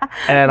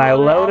 and I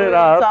loaded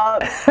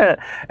up, and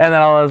then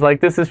I was like,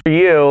 "This is for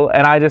you,"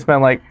 and I just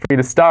meant like for you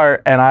to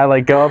start, and I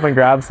like go up and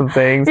grab some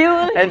things,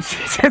 and she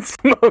just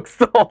smokes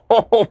the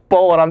whole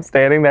bowl, and I'm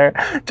standing there,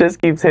 just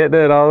keeps hitting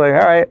it. And I was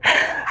like, "All right,"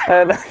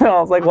 and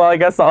I was like, "Well, I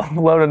guess I'll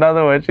load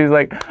another one." She's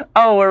like,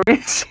 "Oh, we're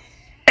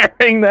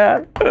sharing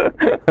that."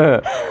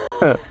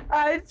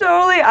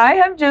 I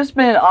have just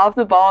been off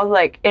the ball with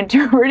like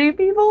interpreting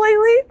people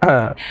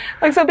lately.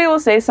 Like some people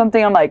say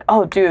something, I'm like,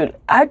 oh dude,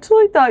 I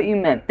totally thought you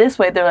meant this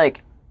way. They're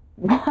like,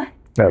 what?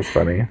 That's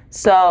funny.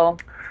 So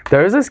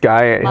There's this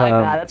guy. my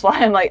bad. That's why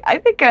I'm like, I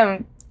think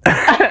I'm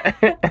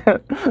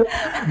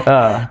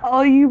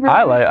all you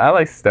I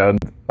like stoned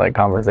like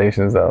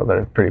conversations though.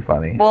 They're pretty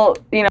funny. Well,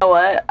 you know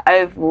what?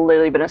 I've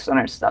literally been a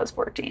stoner since I was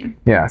 14.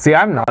 Yeah. See,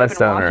 I'm not a In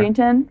stoner.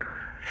 Washington.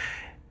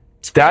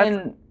 That's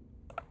And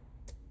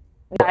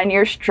 9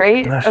 years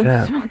straight Oh, of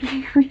shit.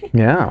 smoking weed.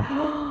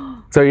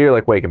 yeah. So you're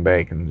like wake and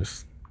bake and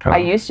just. I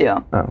used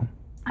to. Oh.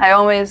 I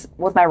always,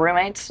 with my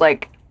roommates,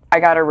 like, I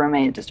got a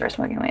roommate to start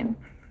smoking weed.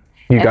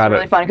 You And got it's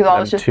really fun because I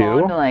was just two.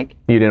 going to like,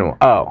 You didn't.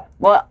 Oh.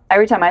 well,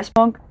 every time I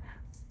smoke,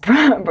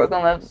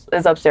 Brooklyn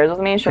is upstairs with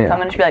me, and she'll Yeah.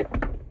 come in and she'll be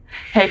like,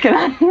 "Hey,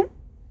 can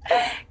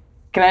I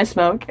can I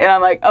smoke? And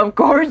I'm like, of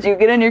course, you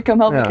get in here, come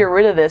help me Yeah. get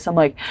rid of this. I'm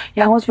like,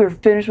 yeah, once we're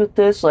finished with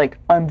this, like,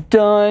 I'm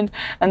done.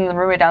 And the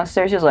roommate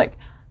downstairs, she's like,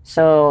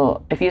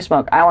 so if you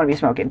smoke, I want to be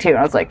smoking too. And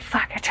I was like,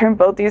 fuck, I turned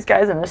both these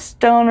guys into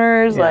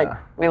stoners. Yeah. Like,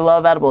 we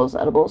love edibles.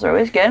 Edibles are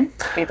always good.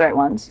 Be the right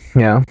ones.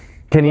 Yeah.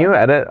 Can you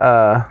edit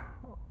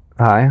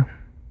high?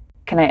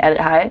 Can I edit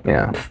high?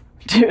 Yeah.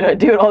 Dude, I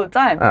do it all the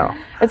time. Oh.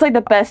 It's like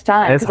the best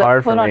time. It's 'cause I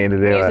hard put for on me to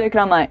do music it.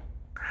 And I'm like,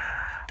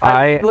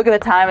 I look at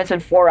the time, it's been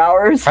 4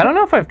 hours. I don't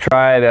know if I've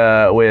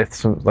tried with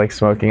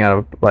smoking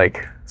out of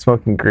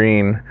smoking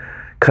green,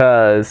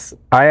 cause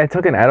I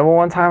took an edible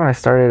one time and I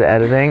started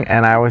editing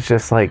and I was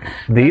just like,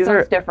 these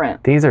are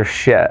different. These are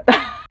shit.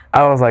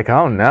 I was like,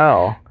 oh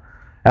no,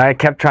 and I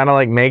kept trying to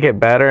like make it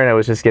better and it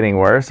was just getting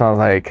worse. And I was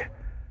like,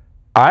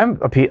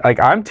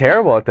 I'm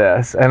terrible at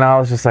this, and I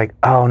was just like,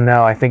 oh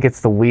no, I think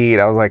it's the weed.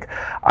 I was like,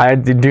 I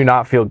do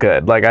not feel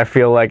good. Like I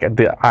feel like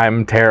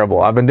I'm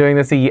terrible. I've been doing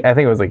this I think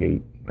it was like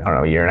a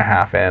year and a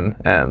half in,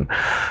 and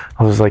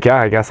I was like, yeah,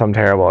 I guess I'm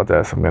terrible at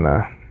this. I'm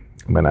gonna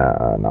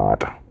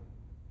not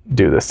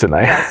do this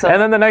tonight. Yeah, so-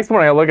 and then the next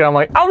morning I look at it, I'm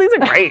like, oh, these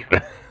are great.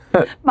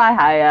 My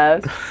high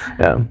ass.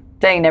 Yeah.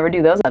 Dang, never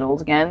do those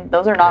edibles again.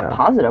 Those are not Yeah.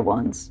 positive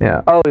ones.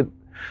 Yeah.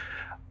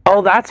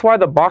 Oh, that's why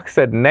the box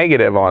said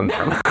negative on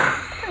them.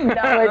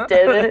 No, it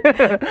didn't.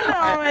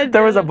 No, it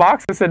There was a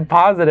box that said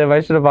positive. I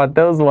should have bought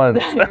those ones.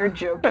 You're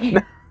joking.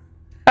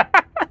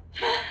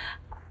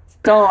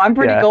 So I'm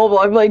pretty Yeah. gullible.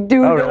 I'm like,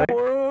 dude, Oh, don't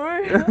really?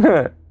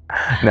 worry.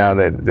 No,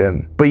 they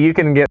didn't. But you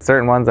can get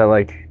certain ones that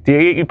like.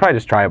 You probably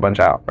just try a bunch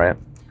out, right?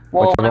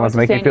 Well, Which when I ones went to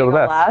make you San feel the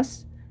Diego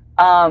best?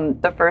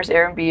 last, the first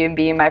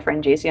Airbnb my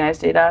friend JC and I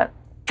stayed at,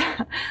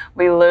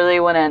 we literally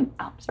went in.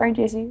 Oh, sorry,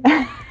 JC.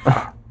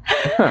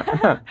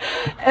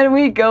 And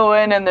we go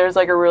in and there's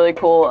like a really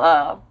cool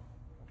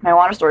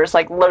marijuana store. It's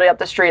like literally up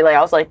the street. Like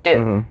I was like, dude,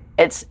 Mhm.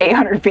 it's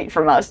 800 feet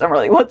from us. And we're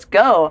like, let's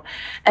go.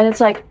 And it's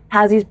like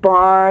has these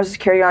bars,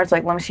 security guards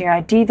like, let me see your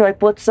ID. They're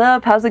like, what's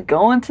up? How's it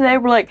going today?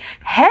 We're like,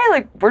 hey,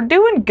 like we're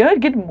doing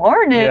good. Good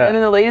morning. Yeah. And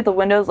then the lady at the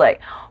window is like,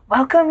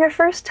 welcome your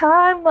first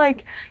time.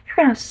 Like you're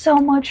gonna have so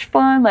much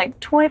fun. Like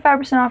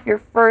 25% off your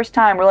first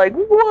time. We're like,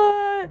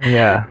 what?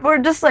 Yeah. We're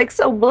just like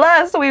so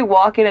blessed. We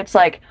walk in, it's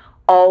like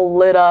all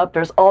lit up.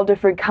 There's all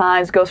different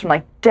kinds. Goes from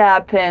like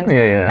dab pins,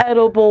 Yeah.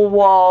 edible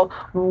wall,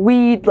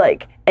 weed,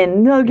 like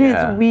and nuggets,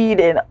 Yeah. weed,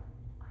 and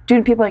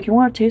dude, people are like, you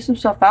want to taste some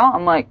stuff out?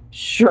 I'm like,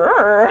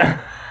 sure.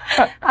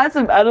 Had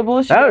some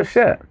edible shit. Oh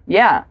shit.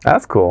 Yeah,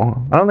 That's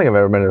cool. I don't think I've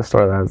ever been to a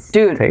store that's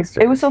dude,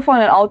 tasted. it was so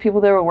fun, and all the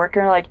people that were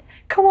working are like,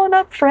 come on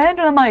up, friend,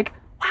 and I'm like,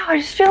 wow, I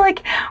just feel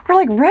like we're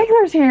like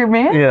regulars here,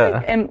 man. Yeah.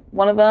 Like, and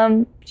one of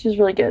them, she's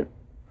really good.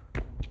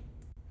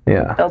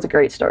 Yeah. That was a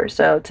great store.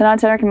 So 10 out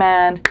of 10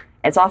 recommend.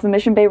 It's off of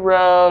Mission Bay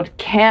Road.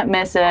 Can't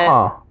miss it.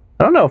 Huh.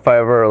 I don't know if I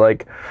ever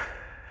like.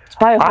 It's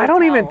by a I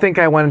don't hotel. even think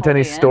I went into any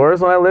Holiday Inn.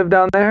 stores when I lived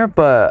down there,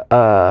 but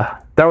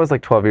that was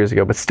like 12 years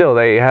ago. But still,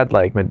 they had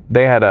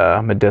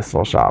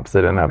medicinal shops.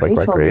 They didn't have like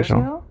Really, 12 years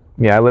recreational. ago?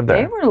 Yeah, I lived They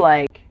there. were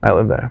like, I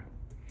lived there.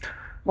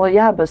 well,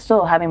 yeah, but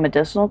still having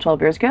medicinal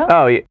 12 years ago.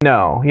 Oh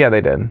no, yeah,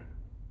 they did.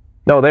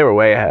 No, they were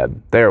way ahead.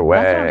 They were way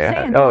That's what I'm ahead.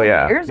 saying, Oh 12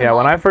 yeah, years yeah.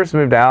 When ago. I first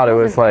moved out, it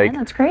was like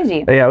that's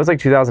crazy. yeah, it was like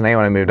 2008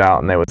 when I moved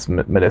out, and it was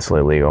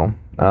medicinally legal.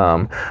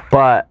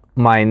 But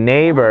my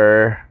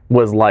neighbor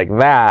was like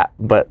that,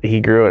 but he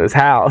grew at his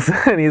house,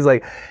 and he's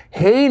like,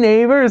 "Hey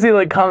neighbors," he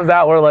like comes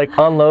out, we're like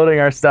unloading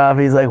our stuff.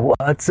 He's like,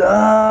 "What's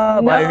up?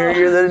 I No. hear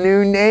you're the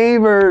new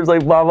neighbors."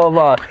 Like blah blah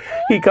blah.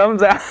 He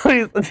comes out,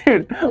 he's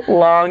dude,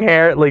 long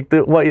hair, like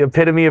the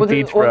epitome of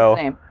beach What's bro.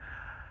 his name?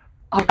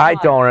 Oh, I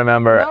God. don't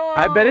remember. No.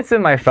 I bet it's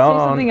in my Say phone.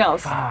 something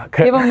else. Fuck.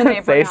 Give him the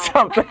name Say right now.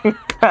 something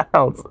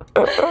else.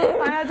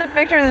 I have to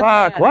picture this.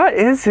 Fuck. man. What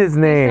is his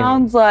name?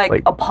 Sounds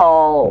like a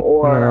Paul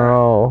or.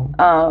 No.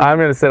 I'm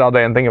gonna sit all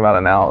day and think about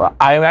it now.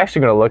 I'm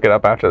actually gonna look it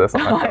up after this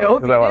on my I phone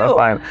hope because I want to you do.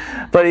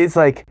 find. But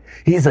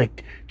he's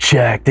like,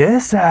 check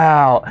this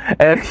out,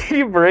 and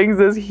he brings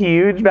this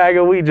huge bag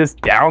of weed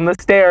just down the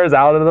stairs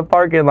out of the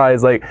parking lot.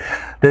 He's like,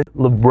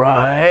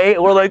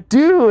 right? We're like,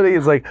 dude.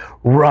 He's like,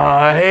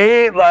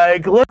 right?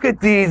 Like, look at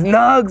these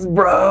nugs,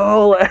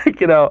 bro.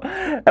 Like, and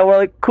we're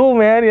like, cool,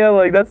 man. Yeah,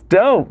 like that's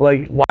dope.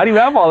 Like, why do you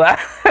have all that?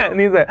 And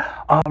he's like,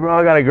 oh, bro,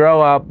 I gotta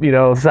grow up,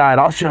 side.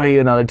 I'll show you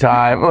another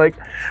time. Like,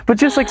 but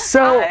just like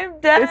so, I'm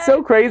dead. it's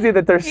so crazy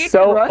that they're He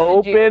so trusted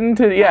open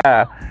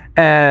to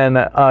And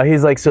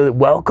he's like, so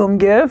welcome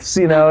gifts,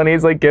 and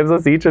he's like, gives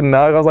us each a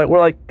nug. I was like, we're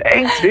like,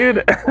 thanks,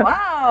 dude.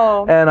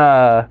 Wow.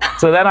 And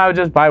so then I would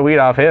just buy weed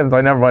off him. So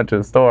I never went to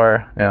the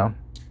store. Yeah.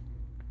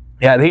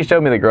 Yeah, he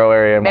showed me the grow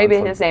area. Maybe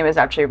once. his name is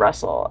actually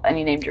Russell, and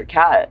you named your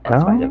cat in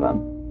spite of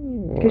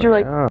him. Because you're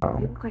like, Oh.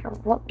 you look like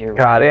a you're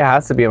God, it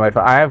has to be in my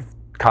phone. I have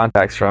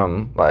contacts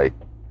from like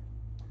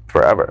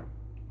forever.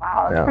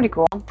 Wow, that's Yeah. pretty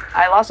cool.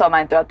 I lost all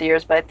mine throughout the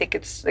years, but I think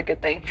it's a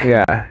good thing.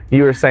 Yeah,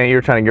 you were saying you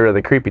were trying to get rid of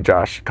the creepy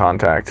Josh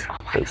contact. Oh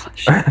my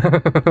gosh.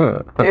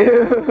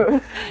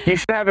 Dude. You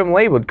should have him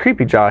labeled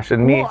creepy Josh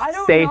and me Well, I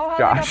don't safe know how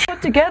Josh. they got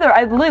put together.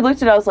 I literally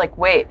looked at it. I was like,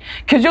 wait,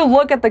 because you'll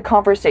look at the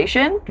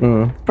conversation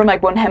from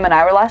like when him and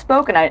I were last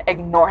spoke, and I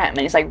ignore him, and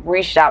he's like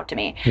reached out to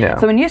me. Yeah.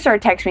 So when you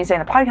started texting me saying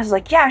the podcast, I was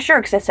like, yeah, sure,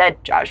 because I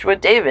said Joshua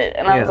David,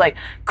 and I was Yeah. like,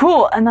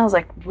 cool, and I was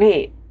like,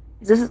 wait,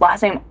 is this his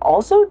last name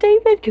also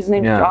David? Because his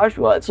name's Yeah.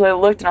 Joshua. So I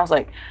looked and I was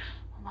like,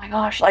 oh my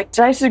gosh, like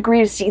did I just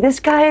agree to see this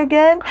guy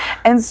again?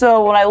 And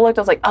so when I looked,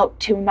 I was like, oh,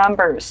 2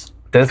 numbers.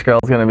 This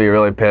girl's gonna be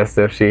really pissed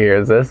if she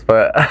hears this,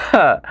 but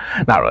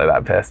not really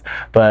that pissed.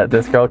 But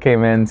this girl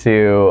came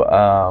into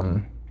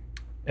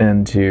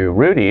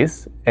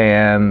Rudy's,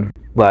 and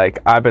like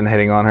I've been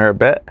hitting on her a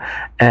bit,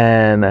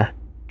 and I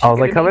was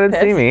like, come in and see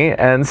pissed? me.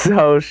 And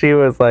so she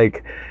was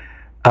like,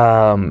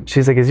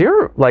 she's like, is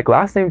your like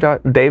last name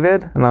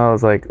David? And I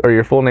was like, or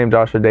your full name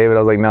Joshua David?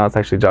 I was like, no, it's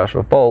actually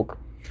Joshua Folk.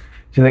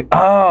 She's like,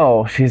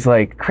 oh, she's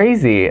like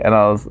crazy. And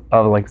I was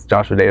like, it's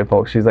Joshua David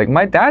Folk. She's like,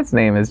 my dad's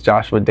name is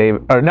Joshua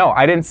David. Or no,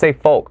 I didn't say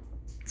Folk.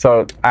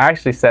 So I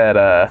actually said,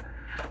 I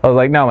was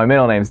like, no, my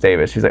middle name's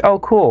David. She's like, oh,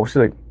 cool. She's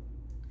like,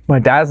 my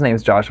dad's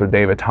name's Joshua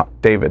David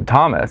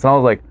Thomas. And I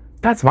was like,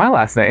 that's my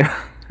last name.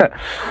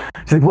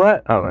 She's like,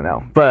 what? I don't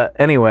know. But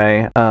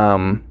anyway, so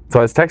I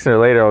was texting her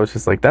later. I was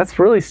just like, that's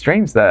really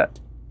strange that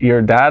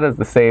your dad is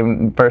the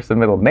same first and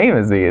middle name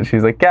as me. And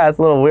she's like, yeah, it's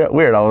a little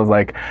weird. I was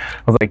like,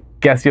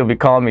 guess you'll be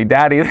calling me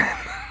daddy.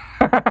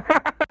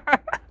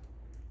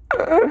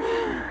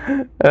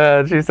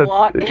 She said,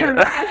 Block.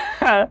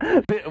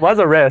 it was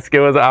a risk. I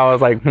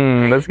was like,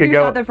 this could You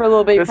go. thought there for a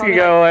little bit. This could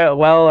go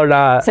well or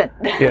not. Sit.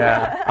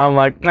 Yeah, I'm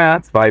like, nah,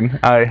 that's fine.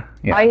 Yeah.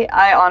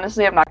 I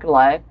honestly, I'm not gonna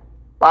lie.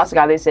 Lots of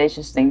guys these days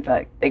just think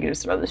that they can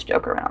just throw this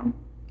joke around.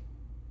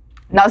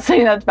 Not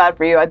saying that's bad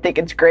for you. I think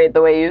it's great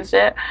the way you used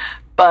it.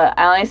 But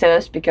I only say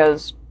this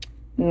because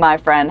my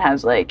friend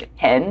has like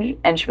Hinge,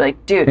 and she'll be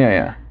like, dude,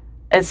 Yeah.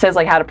 it says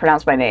like how to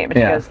pronounce my name. And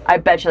she Yeah. goes, I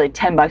bet you like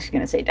 $10 you're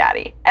gonna say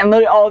daddy. And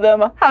literally all of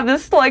them have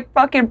this like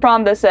fucking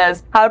prompt that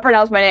says how to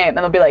pronounce my name, and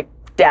they'll be like,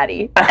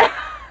 daddy.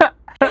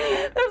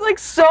 There's like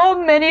so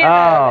many of them.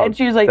 Oh, And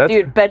she was like, that's-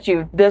 dude, bet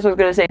you this was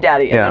gonna say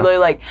daddy. And Yeah. they're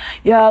literally like,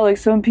 yeah, like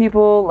some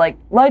people like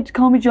to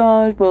call me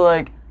Josh, but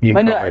like You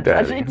my call me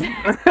daddy.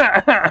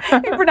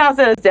 daddy. You pronounce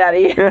it as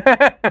daddy.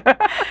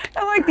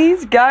 I'm like,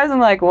 these guys, I'm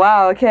like,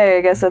 wow, okay,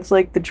 I guess that's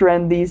like the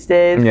trend these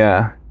days.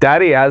 Yeah,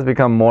 daddy has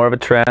become more of a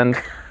trend.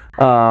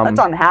 That's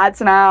on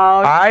hats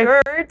now,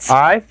 shirts.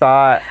 I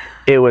thought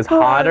it was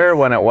hotter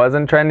when it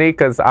wasn't trendy,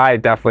 because I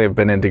definitely have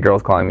been into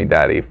girls calling me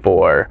daddy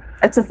for.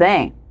 It's a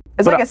thing.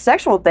 It's But like a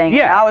sexual thing.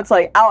 yeah. Now it's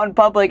like out in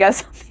public as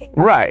something.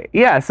 Right.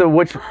 Yeah. So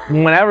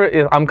whenever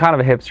I'm kind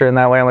of a hipster in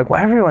that way, I'm like,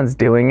 well, everyone's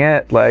doing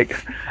it. Like,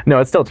 no,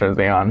 it still turns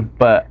me on,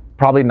 but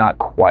probably not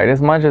quite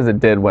as much as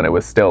it did when it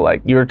was still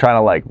like you were trying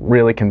to like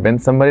really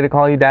convince somebody to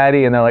call you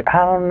daddy, and they're like, I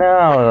don't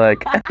know,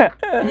 like.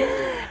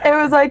 It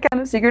was like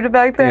kind of secretive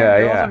back then. Yeah,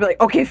 Girls yeah. would be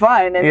like, okay,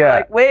 fine. And you're Yeah.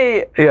 like,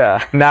 wait.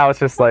 Yeah. Now it's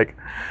just like,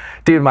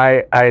 dude,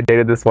 I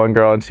dated this one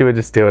girl, and she would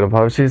just do it in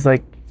public. She's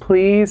like,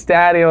 please,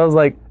 daddy. I was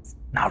like,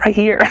 not right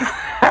here.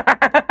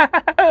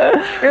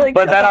 You're like,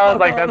 But shut then the I was fuck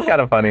like, up. that's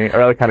kind of funny,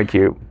 or kind of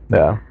cute.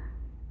 Yeah.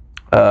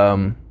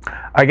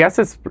 I guess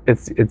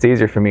it's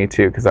easier for me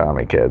too, because I don't have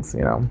any kids,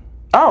 you know.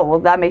 Oh, well,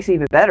 that makes it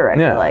even better, I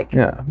feel like.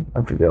 Yeah.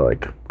 I feel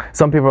like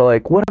some people are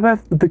like, what about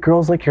the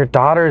girls like your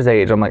daughter's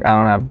age? I'm like,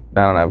 I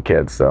don't have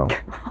kids, so.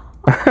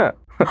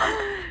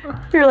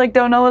 You're like,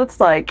 don't know what it's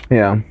like.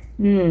 Yeah.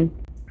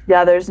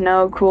 Yeah, there's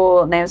no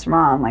cool names for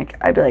mom. Like,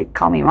 I'd be like,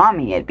 call me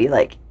mommy. It'd be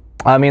like,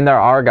 I mean, there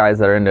are guys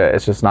that are into it.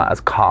 It's just not as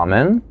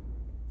common.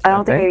 I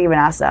don't think think. I'd even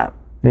ask that.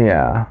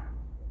 Yeah.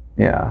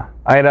 Yeah.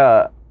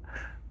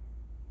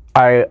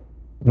 I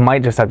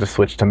might just have to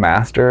switch to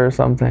master or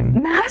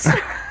something. Master.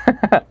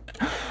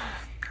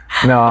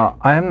 No,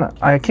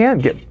 I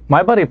can't get.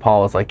 My buddy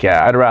Paul was like,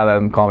 yeah, I'd rather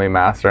them call me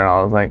master, and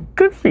I was like,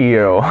 good for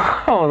you.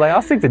 I was like,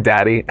 I'll stick to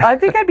daddy. I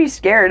think I'd be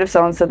scared if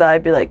someone said that.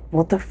 I'd be like,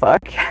 what the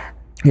fuck?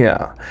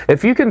 Yeah,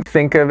 if you can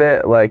think of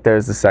it, like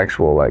there's a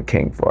sexual like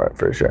kink for it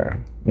for sure.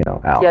 You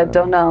know, out. Yeah,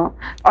 don't know.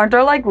 Aren't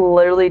there like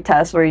literally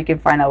tests where you can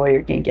find out what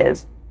your kink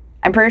is?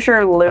 I'm pretty sure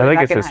I literally.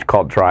 think it's just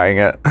called trying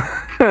it.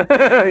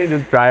 You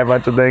just try a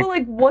bunch of things. Well,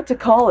 like what to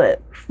call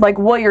it? Like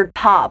what your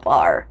top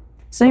are.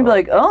 So you'd be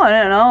like, oh, I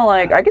don't know.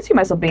 Like I could see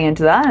myself being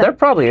into that. There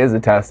probably is a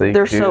test that you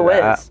There can do so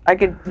that.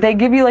 is. They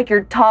give you like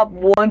your top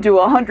 1 to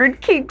 100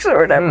 kinks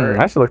or whatever.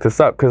 I should look this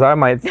up, because I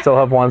might still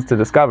have ones to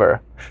discover.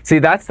 See,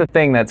 that's the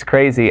thing that's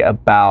crazy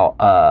about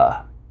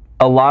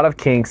a lot of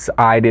kinks.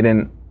 I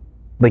didn't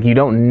like. You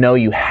don't know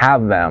you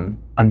have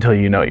them until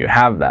you know you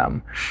have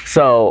them.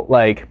 So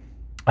like,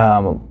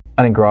 I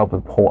didn't grow up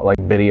with porn, like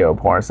video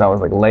porn, so that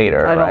was like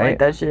later, I don't right? like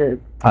that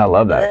shit. I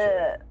love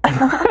that.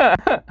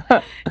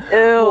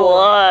 Ew.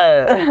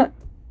 What?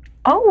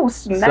 Oh,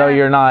 snap. So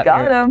you're not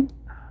Got you're him.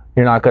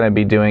 not going to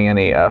be doing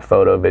any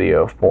photo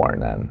video of porn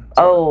then?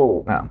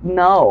 Oh, No.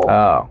 no.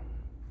 Oh,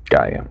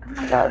 got you. Oh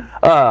my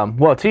God.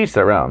 Well, to each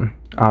their own.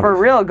 For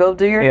real, go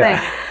do your Yeah.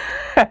 thing.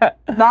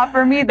 Not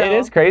for me though. It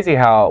is crazy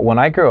how when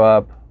I grew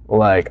up,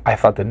 like I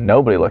thought that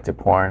nobody looked at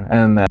porn,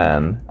 and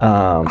then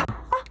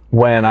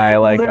when I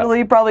like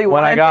literally probably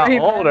when I got wanted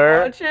to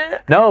older, watch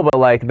it. no, but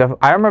like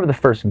I remember the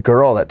first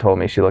girl that told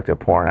me she looked at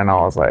porn, and I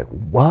was like,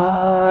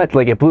 what?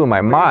 Like it blew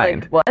my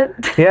mind. Like,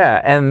 what? Yeah,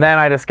 and then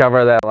I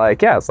discovered that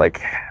like it's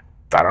like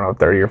I don't know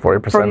 30 or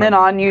 40% From then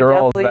on, you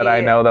girls definitely, that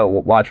I know that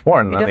watch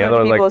porn, and then the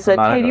other was people like said,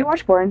 not "Hey, do into you it.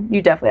 watch porn?"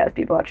 You definitely asked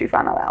people after you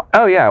found that out.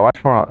 Oh yeah, I watch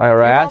porn.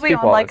 Or I ask Probably people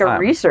on all like the a time.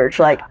 research,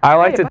 like I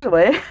like hey, to by the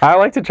way. I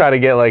like to try to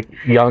get like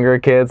younger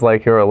kids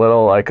like who are a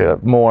little like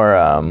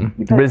more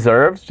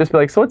reserved. Just be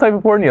like, so what type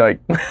of porn do you like?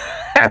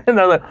 And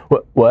they're like,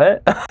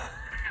 what?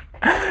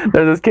 There's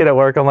this kid at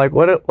work. I'm like,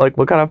 what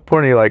kind of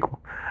porn do you like?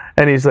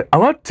 And he's like,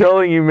 I'm not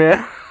telling you,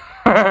 man.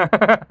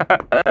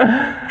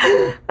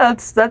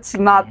 That's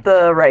not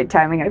the right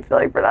timing, I feel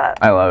like, for that.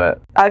 I love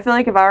it. I feel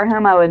like if I were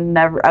him, I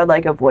would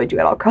like avoid you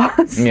at all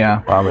costs.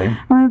 Yeah, probably.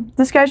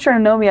 This guy's trying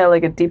to know me at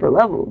like a deeper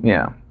level.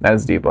 Yeah,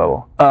 that's deep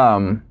level.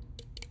 What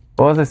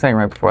was I saying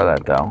right before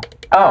that though?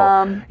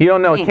 Oh, you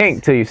don't know a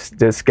kink till you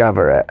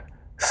discover it.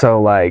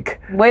 So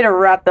like. Way to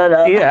wrap that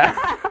up. Yeah.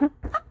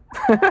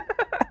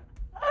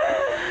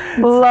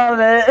 Love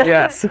it.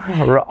 Yes,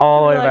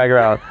 all the way back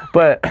around.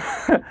 But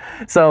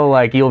so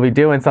like you'll be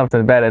doing something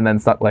in bed, and then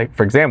like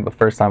for example, the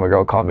first time a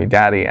girl called me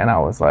daddy, and I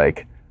was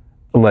like,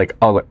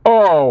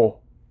 oh,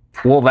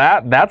 well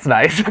that's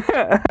nice.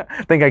 I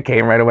think I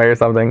came right away or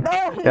something.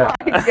 Oh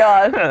my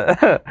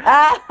god.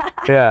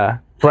 Yeah,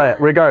 but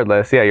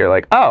regardless, yeah, you're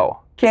like, oh.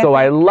 So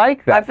I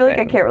like that. I feel like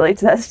I can't relate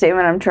to that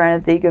statement. I'm trying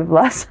to think of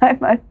last time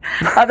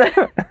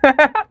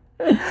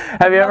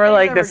Have you ever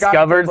like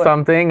discovered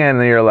something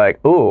and you're like,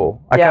 ooh,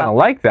 I kind of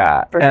like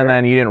that, and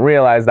then you didn't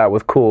realize that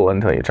was cool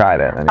until you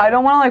tried it? I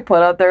don't want to like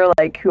put out there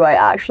like who I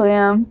actually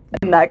am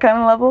in that kind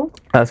of level.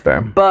 That's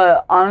fair.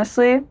 But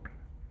honestly,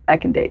 I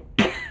can date.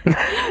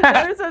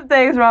 There's some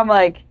things where I'm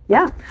like,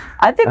 yeah,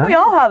 I think we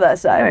all have that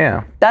side.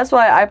 Yeah. That's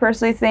why I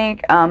personally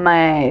think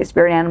my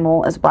spirit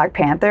animal is Black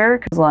Panther,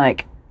 because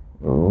like,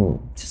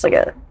 it's just like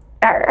a.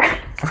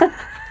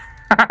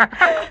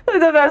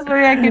 The best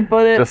way I can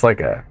put it. Just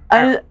like a.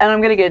 And I'm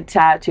gonna get a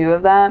tattoo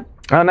of that.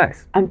 Oh,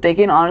 nice. I'm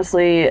thinking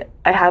honestly,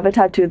 I have a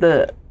tattoo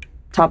the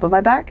top of my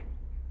back.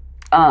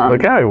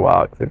 Look how he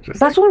walks.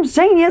 That's what I'm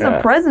saying. He has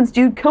a presence,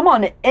 dude. Come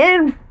on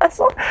in.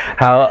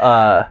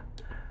 How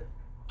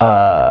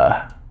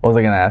what was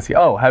I gonna ask you?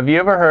 Oh, have you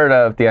ever heard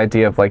of the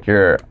idea of like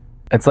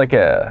it's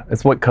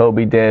what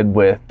Kobe did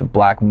with the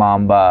black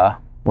mamba.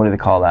 What do they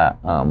call that?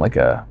 Like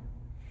a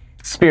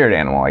spirit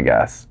animal, I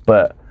guess.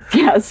 But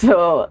yeah,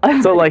 so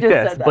like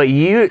this. But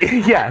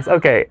yes,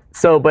 okay.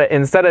 So but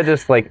instead of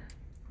just like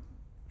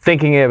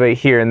thinking of it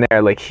here and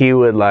there, like he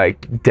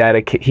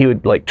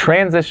would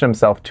transition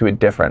himself to a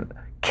different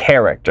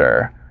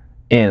character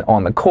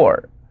on the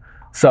court.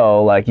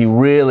 So like you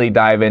really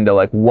dive into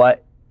like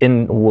what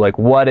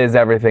is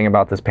everything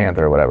about this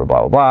panther or whatever,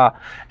 blah blah blah,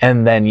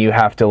 and then you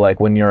have to like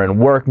when you're in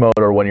work mode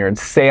or when you're in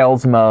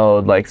sales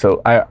mode, like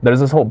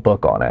there's this whole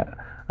book on it.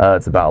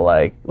 It's about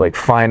like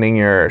finding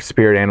your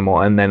spirit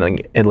animal and then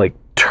like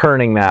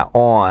turning that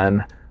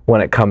on when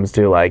it comes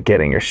to like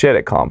getting your shit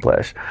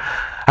accomplished.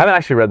 I haven't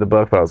actually read the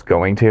book, but I was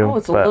going to. Oh,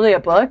 it's literally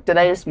a book? Did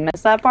I just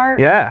miss that part?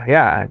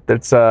 Yeah.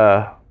 It's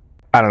I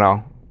don't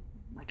know.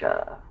 Like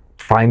a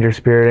find your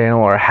spirit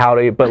animal or how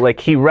to, but like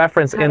he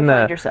referenced how in to the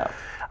find yourself.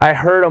 I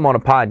heard him on a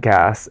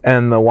podcast,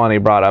 and the one he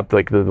brought up,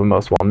 like the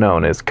most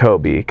well-known, is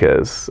Kobe,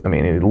 because I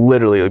mean, he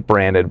literally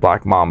branded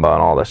Black Mamba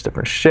and all this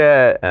different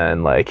shit,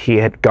 and like he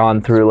had gone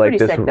through like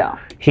this. Sick, though.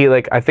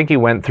 I think he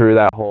went through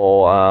that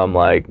whole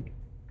like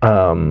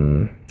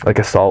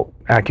assault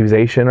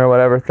accusation or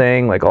whatever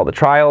thing, like all the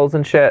trials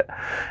and shit,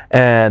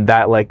 and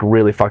that like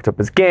really fucked up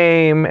his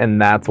game,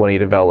 and that's when he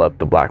developed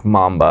the Black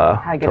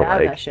Mamba. How to get out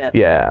of that shit.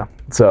 Yeah.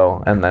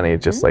 So, and then he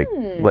just like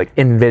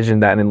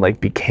envisioned that and like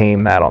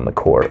became that on the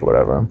court or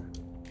whatever.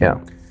 Yeah.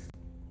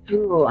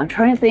 Ooh, I'm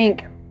trying to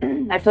think.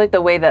 I feel like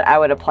the way that I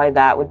would apply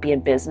that would be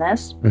in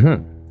business.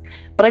 Mm-hmm.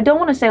 But I don't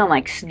want to say I'm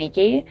like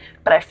sneaky,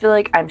 but I feel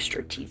like I'm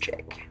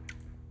strategic.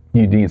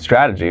 You need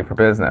strategy for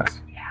business.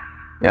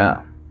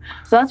 Yeah.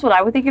 So that's what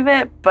I would think of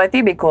it, but I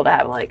think it'd be cool to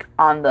have like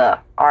on the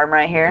arm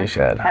right here. You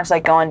should. And it's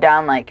like going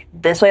down like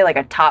this way, like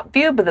a top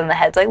view, but then the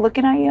head's like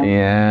looking at you.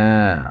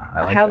 Yeah.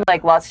 I have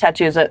like lots of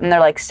tattoos and they're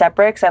like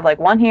separate, because I have like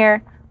one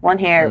here, one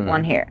here,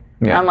 one here.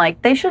 Yeah. And I'm like,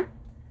 I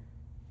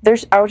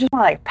would just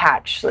want like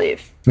patch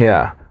sleeve.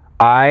 Yeah.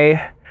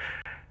 I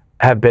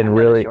have been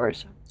really.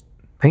 Yours.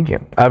 Thank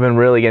you. I've been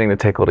really getting the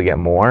tickle to get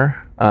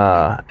more.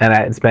 And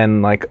it's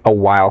been like a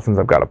while since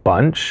I've got a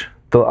bunch.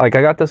 I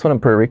got this one in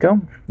Puerto Rico.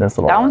 That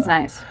one's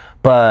nice.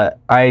 But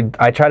I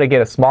try to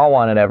get a small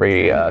one in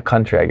every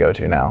country I go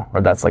to now, or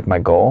that's like my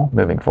goal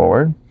moving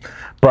forward.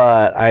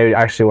 But I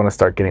actually want to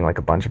start getting like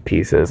a bunch of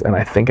pieces, and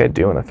I think I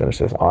do want to finish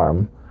this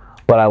arm.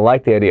 But I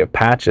like the idea of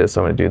patches,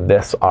 so I'm going to do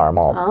this arm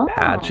all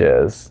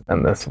patches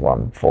and this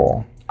one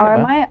full. Or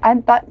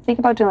think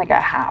about doing like a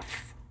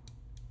half.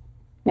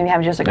 Maybe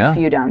have just like a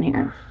few down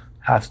here.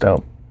 Half's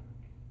dope.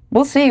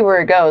 We'll see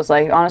where it goes.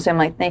 Like honestly, I'm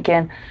like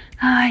thinking,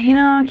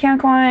 I can't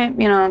quite,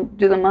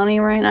 do the money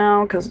right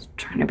now because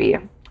trying to be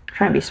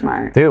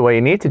smart. Dude, what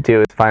you need to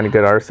do is find a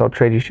good artist that'll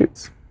trade you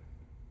shoots.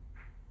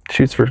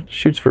 Shoots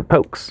for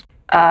pokes.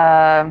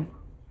 I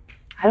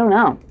don't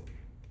know.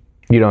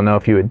 You don't know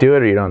if you would do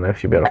it, or you don't know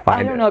if you'd be able to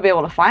find it. I don't know if I'd be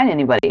able to find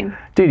anybody.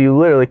 Dude, you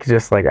literally could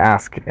just like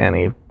ask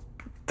any.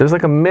 There's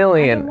like a I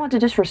million. don't want to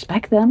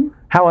disrespect them.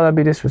 How would that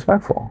be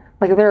disrespectful?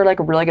 Like if they're like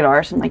a really good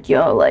artist, I'm like,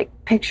 yo, like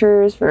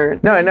pictures for.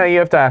 No, you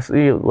have to ask.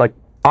 You like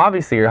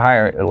obviously you're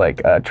hiring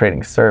like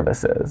trading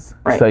services,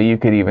 Right. So you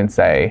could even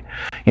say,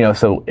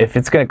 so if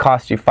it's going to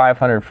cost you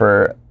 $500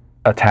 for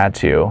a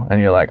tattoo, and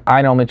you're like,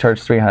 I normally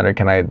charge $300.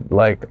 Can I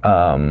like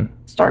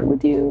Start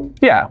with you.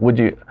 Yeah, would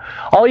you?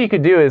 All you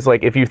could do is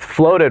like if you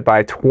float it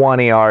by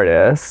 20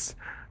 artists,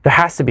 there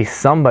has to be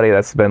somebody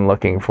that's been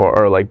looking for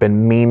or like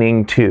been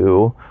meaning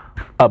to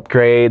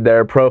upgrade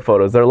their pro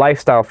photos, their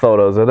lifestyle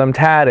photos, or them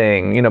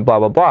tatting, blah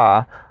blah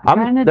blah.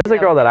 There's a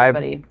girl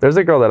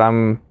that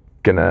I'm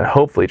gonna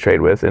hopefully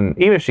trade with, and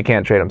even if she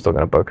can't trade, I'm still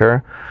gonna book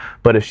her.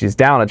 But if she's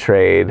down to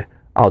trade,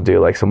 I'll do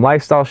like some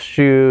lifestyle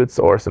shoots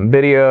or some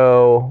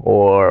video,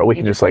 or we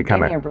can just like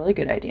kind of. A really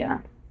good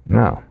idea.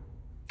 No.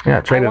 Yeah,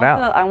 trade it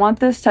out. I want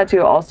this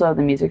tattoo also at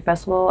the music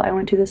festival I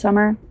went to this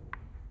summer.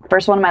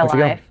 First one of my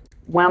life.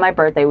 Went on my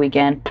birthday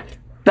weekend.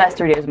 Best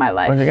 3 days of my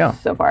life. Where'd you go?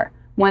 So far.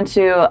 Went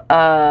to,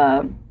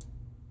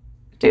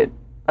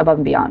 Above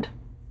and Beyond.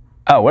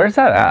 Oh, where's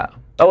that at?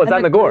 Oh, it's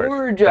on the Gorge.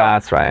 Gorge.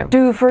 That's right.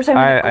 Dude, first time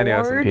I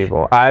know some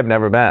people. I've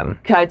never been.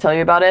 Can I tell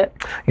you about it?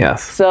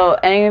 Yes. So,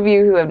 any of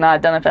you who have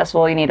not done a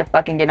festival, you need to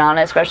fucking get on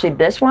it, especially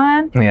this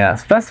one.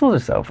 Yes,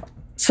 festivals are so fun.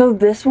 So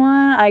this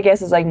one, I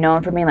guess, is like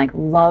known for being like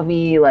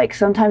lovey. Like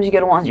sometimes you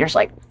go to ones you're just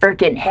like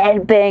freaking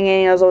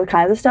headbanging, all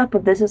kinds of stuff.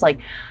 But this is like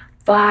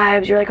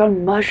vibes. You're like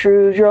on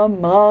mushrooms. You're on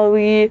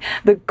Molly.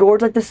 The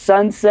Gorge, like the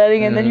sun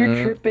setting, and then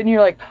you're tripping. You're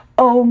like,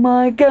 oh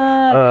my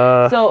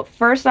god. So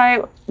first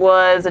night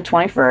was the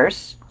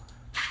 21st.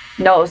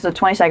 No, it was the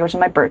 22nd, which was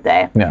my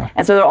birthday. Yeah.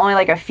 And so there were only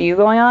like a few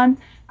going on.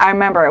 I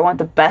remember I went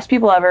the best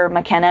people ever,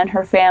 McKenna and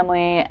her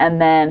family, and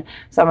then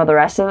some of the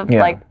rest of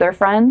like their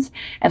friends.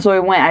 And so we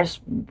went. I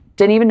just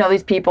didn't even know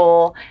these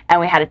people,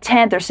 and we had a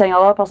tent. They're setting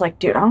all up. I was like,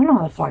 dude, I don't know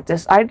how the fuck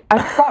this. I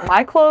brought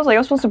my clothes. Like I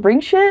was supposed to bring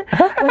shit.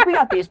 Like we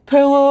got these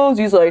pillows,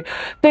 these like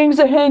things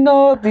to hang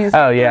up. These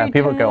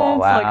people go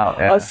all tents, out.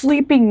 Like, a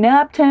sleeping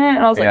nap tent,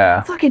 and I was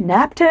like, fucking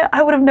nap tent.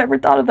 I would have never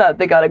thought of that.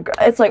 They got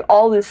it's like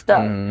all this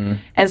stuff.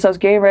 And so I was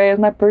getting ready. It was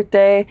my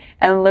birthday,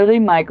 and literally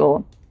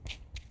Michael.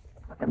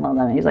 I love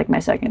that. He's like my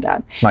second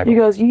dad. Michael. He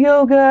goes,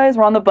 yo guys,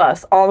 we're on the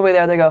bus. All the way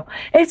there, they go,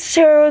 it's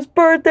Sarah's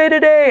birthday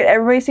today.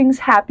 Everybody sings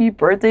happy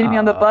birthday to me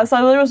on the bus.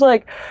 I literally was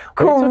like,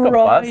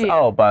 crying.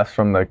 A bus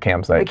from the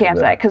campsite. The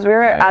campsite, because we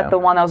were at the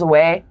one that was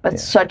away. But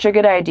such a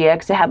good idea,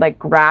 because it had like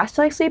grass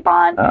to like sleep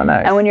on. Oh,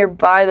 nice. And when you're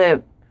by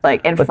the,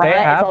 like in front,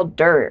 it's all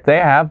dirt. They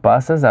have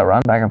buses that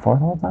run back and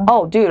forth all the time?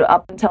 Oh, dude,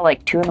 up until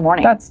like 2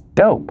 a.m. That's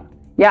dope.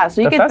 Yeah,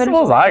 so you can finish. The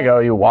festivals I go,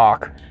 you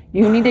walk.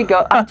 You need to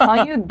go. I'm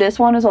telling you, this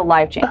one is a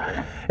life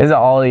changer. Is it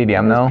all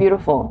EDM though? It's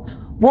beautiful.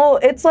 Well,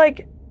 it's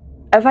like,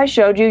 if I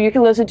showed you, you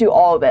can listen to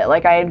all of it.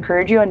 Like I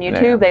encourage you on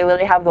YouTube. Yeah. They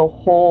literally have the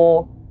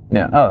whole.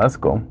 Yeah. Oh, that's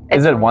cool.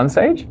 Is it one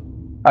stage?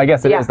 I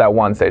guess it is that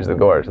one stage, the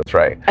Gorge. That's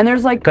right. And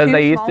there's like because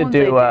they used to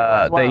do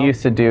they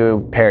used to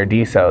do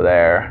Paradiso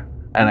there,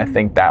 and I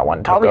think that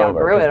one took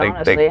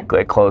over.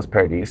 They closed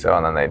Paradiso,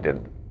 and then they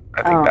did.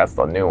 I think that's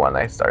the new one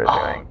they started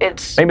doing.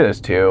 Maybe there's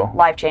two.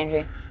 Life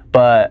changing.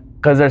 But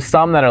because there's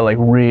some that are like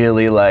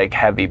really like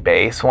heavy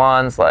bass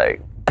ones,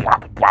 like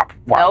whop, whop,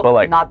 whop, but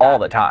like all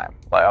the time.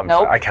 Like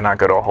I cannot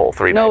go to a whole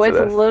 3 nights of this.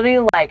 No, it's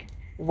literally like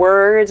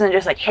words and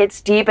just like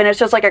hits deep, and it's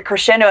just like a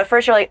crescendo. At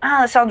first you're like,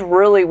 that sounds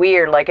really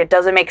weird. Like it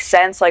doesn't make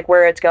sense like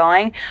where it's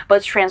going, but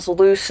it's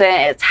translucent,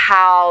 it's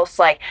house,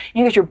 like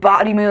you get your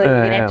body moving,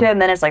 you get into it, and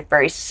then it's like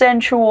very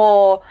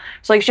sensual.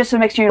 So like it's just a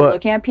mixture of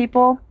looking at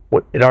people.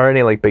 It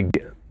already like big.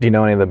 Do you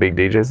know any of the big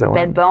DJs that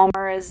Ben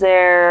Bomer is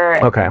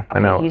there. Okay, I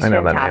know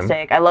fantastic. That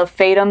name. I love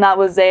Fatum that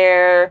was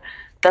there.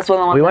 That's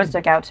one of the ones that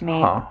stuck out to me.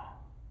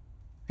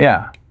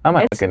 Yeah, I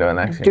might look into it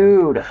next year.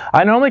 Dude,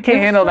 I normally can't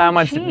handle that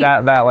much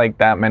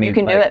that many. You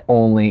can do it.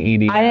 Only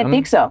EDM. I didn't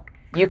think so.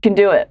 You can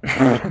do it.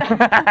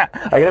 I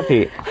gotta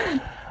pee.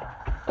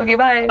 Okay,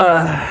 bye.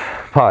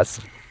 Pause.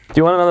 Do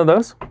you want another of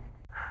those?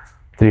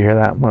 Did you hear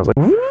that? I was like,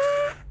 woo!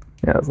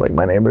 Yeah, it's like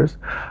my neighbors.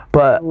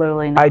 But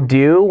I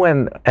do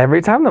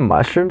every time the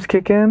mushrooms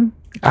kick in,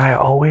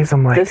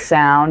 I'm like... The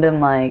sound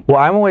and like... Well,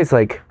 I'm always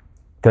like,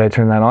 did I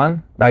turn that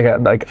on? I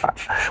got like,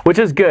 which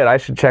is good. I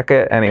should check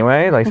it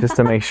anyway, like just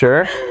to make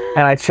sure.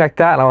 And I checked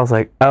that and I was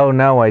like, oh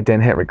no, I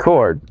didn't hit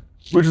record,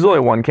 which is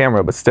only one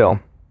camera, but still.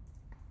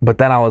 But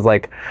then I was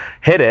like,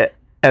 hit it.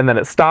 And then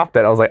it stopped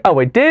it. I was like, oh,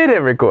 I did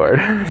hit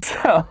record.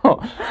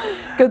 So...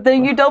 Good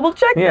thing you double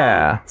checked.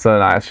 Yeah. So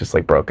now it's just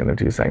like broken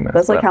into 2 segments.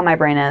 That's like how my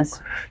brain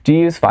is. Do you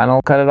use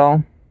Final Cut at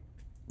all?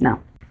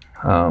 No.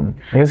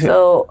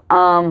 So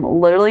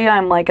literally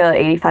I'm like a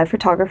 85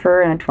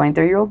 photographer in a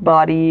 23-year-old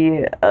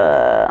body.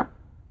 That's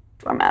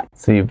where I'm at.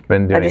 So you've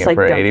been doing it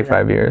for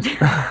 85 years?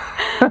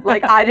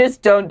 Like I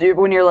just don't do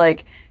when you're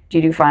like, do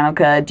you do Final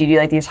Cut? Do you do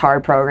like these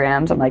hard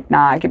programs? I'm like,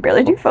 nah, I can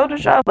barely do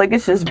Photoshop. Like,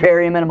 it's just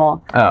very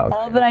minimal. Oh, okay.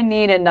 All that I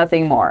need and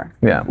nothing more.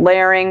 Yeah.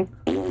 Layering,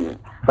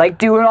 like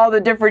doing all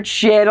the different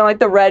shit on like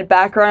the red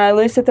background. I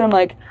literally sit there and I'm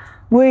like,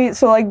 wait,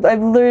 so like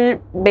I've literally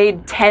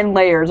made 10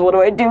 layers. What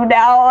do I do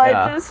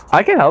now?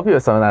 I can help you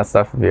with some of that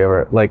stuff if you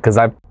ever, like, because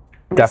I've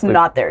It's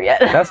not there yet.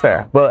 That's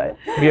fair. But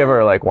if you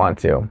ever like want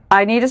to.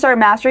 I need to start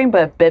mastering,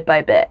 but bit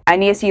by bit. I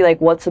need to see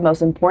like what's the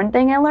most important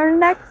thing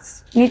I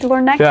need to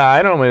learn next. Yeah,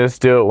 I normally just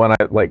do it when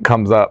it like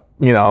comes up.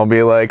 You know, I'll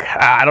be like,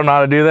 I don't know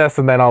how to do this,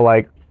 and then I'll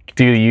like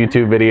do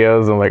YouTube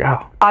videos and like,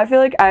 oh. I feel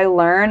like I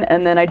learn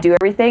and then I do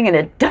everything and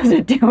it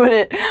doesn't do what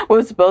it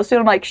was supposed to.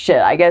 I'm like,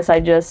 shit, I guess I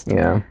do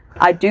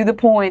the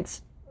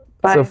points.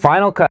 So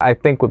Final Cut, I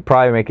think, would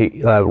probably make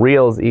it,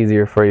 Reels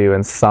easier for you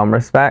in some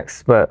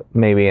respects, but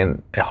maybe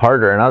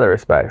harder in other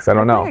respects. I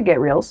don't know. I could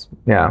get Reels.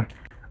 Yeah.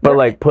 But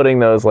like putting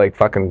those like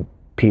fucking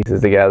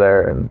pieces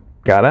together and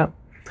got it?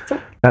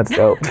 That's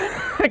dope.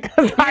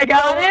 I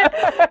got it?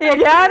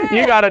 You got it?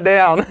 You got it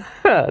down.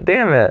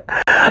 Damn it.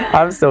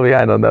 I'm still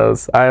behind on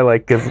those.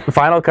 Because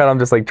Final Cut, I'm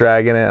just like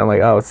dragging it. I'm like,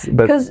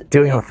 but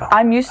doing it with phone.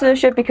 I'm used to this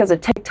shit because of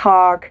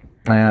TikTok.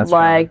 Yeah, that's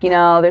like, true. you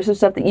know, there's some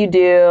stuff that you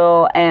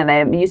do, and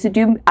I used to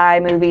do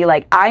iMovie.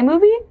 Like,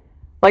 iMovie?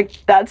 Like,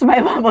 that's my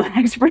level of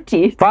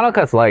expertise. Final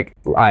Cut's like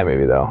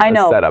iMovie, though. I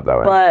know, it's set up that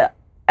way. But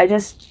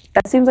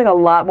that seems like a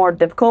lot more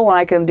difficult when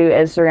I can do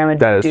Instagram and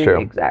that do is true.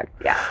 the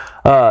exact,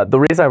 The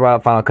reason I brought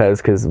up Final Cut is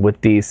because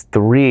with these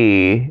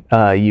three,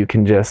 you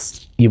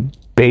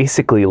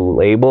basically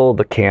label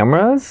the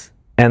cameras,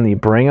 and you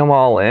bring them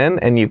all in,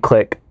 and you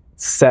click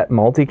set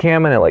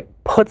multicam, and it like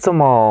puts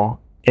them all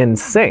in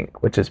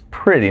sync, which is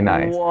pretty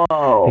nice.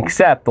 Whoa.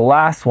 Except the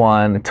last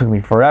one, it took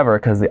me forever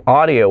because the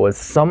audio was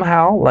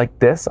somehow like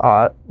this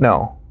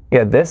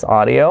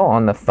audio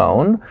on the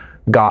phone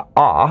got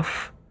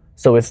off,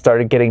 so it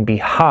started getting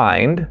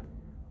behind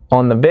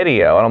on the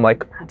video, and I'm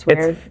like, that's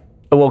weird.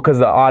 Because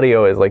the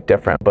audio is like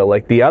different, but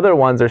like the other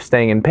ones are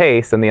staying in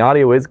pace and the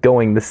audio is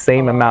going the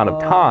same amount of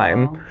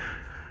time.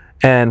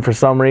 And for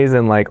some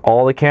reason, like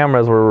all the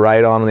cameras were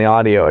right on the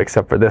audio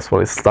except for this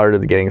one. It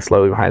started getting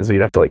slowly behind, so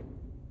you'd have to like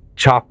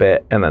chop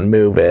it and then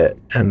move it,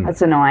 and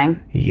that's annoying.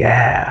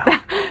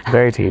 Yeah,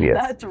 very tedious.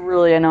 That's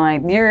really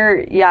annoying.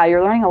 You're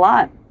learning a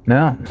lot.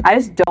 No, I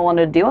just don't want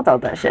to deal with all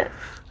that shit.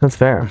 That's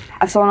fair.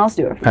 Have someone else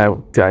do it.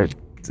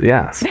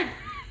 Yes.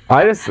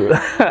 I just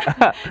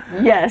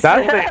yes.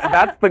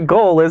 That's the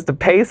goal, is to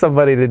pay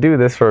somebody to do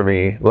this for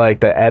me,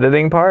 like the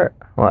editing part,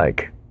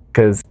 like,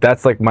 because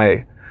that's like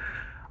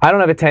I don't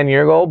have a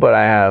 10-year goal, but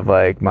I have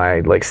like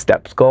my like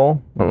steps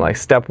goal. And like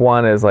step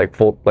 1 is like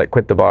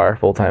quit the bar,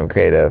 full-time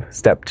creative.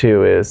 Step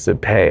 2 is to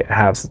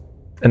have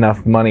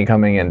enough money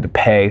coming in to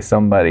pay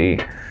somebody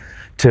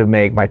to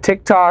make my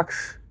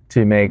TikToks,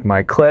 to make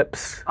my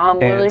clips, and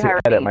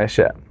to edit my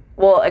shit.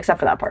 Well, except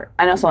for that part.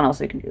 I know someone else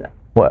who can do that.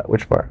 What?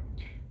 Which part?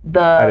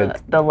 The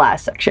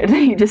last section that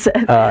you just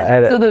said.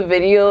 Edit. So the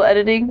video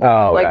editing,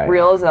 like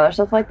Reels and other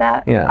stuff like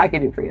that. Yeah. I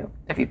can do for you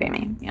if you pay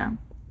me. Yeah.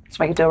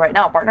 So I can do it right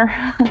now, partner.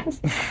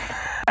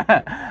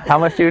 How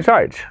much do you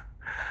charge?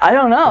 I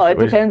don't know. It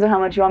depends on how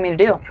much you want me to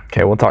do.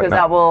 Okay, we'll talk.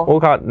 We'll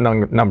talk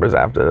numbers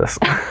after this.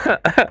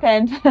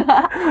 Depend.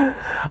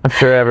 I'm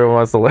sure everyone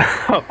wants to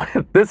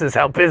live. This is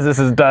how business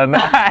is done.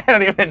 I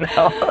don't even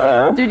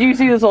know. Did you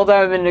see this whole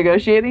time I've been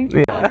negotiating?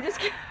 Yeah. I'm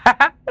just kidding.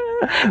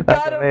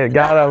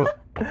 Got him.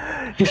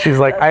 She's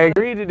like, I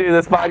agreed to do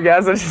this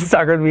podcast, and she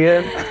suckered me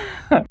in.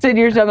 10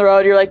 years down the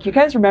road, you're like, you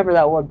guys remember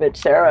that one bitch,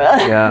 Sarah?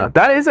 Yeah,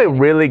 that is a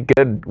really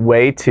good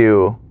way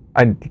to.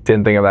 I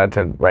didn't think of that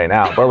right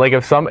now, but like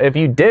if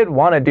you did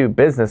want to do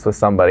business with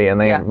somebody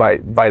and they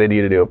invited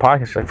you to do a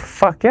podcast, you're like,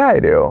 fuck yeah, I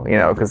do, you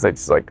know, because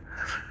it's like,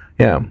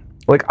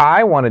 like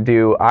I want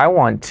to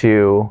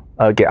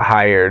get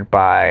hired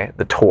by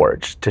The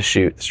Torch to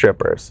shoot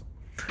strippers,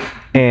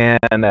 and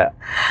so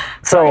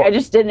Sorry, I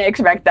just didn't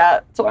expect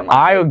that. So I'm like,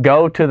 I would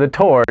go to The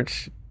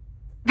Torch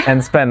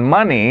and spend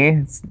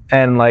money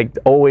and like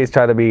always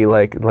try to be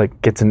like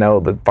get to know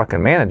the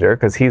fucking manager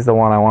because he's the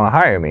one I want to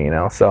hire me, you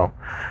know, so.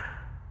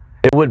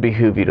 It would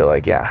behoove you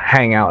to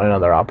hang out in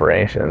other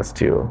operations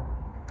too.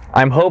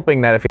 I'm hoping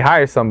that if you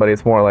hire somebody,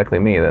 it's more likely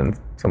me than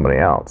somebody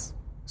else.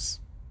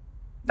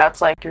 That's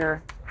like who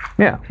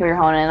you're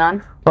honing in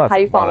on? Well, how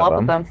do you follow up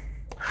with them?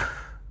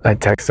 I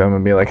text him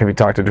and be like, have you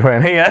talked to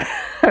Joanna yet?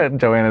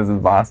 Joanna's his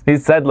boss. He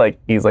said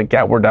he's like,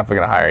 yeah, we're definitely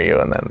going to hire you.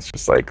 And then it's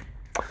just like.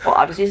 Well,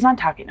 obviously he's not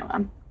talking to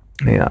him.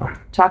 Yeah.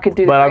 Talking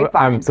through the grapevine. But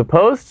I'm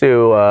supposed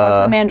to.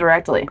 Talk to the man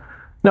directly.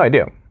 No, I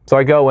do. So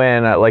I go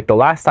in, the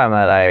last time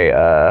that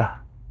I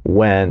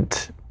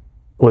went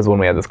was when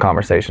we had this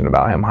conversation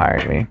about him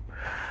hiring me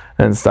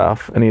and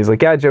stuff, and he's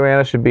like, yeah,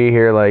 Joanna should be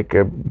here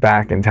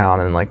back in town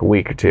in a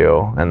week or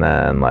two, and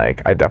then I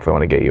definitely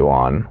want to get you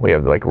on. We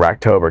have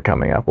Racktober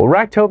coming up. Well,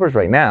 Racktober's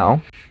right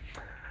now.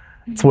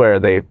 It's where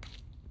they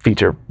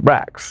feature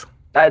racks.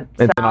 It's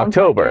in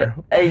October.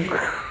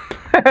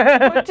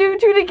 Put two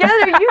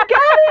together, you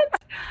got it.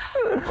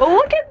 Well,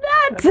 look at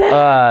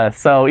that.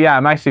 So yeah,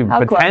 I'm actually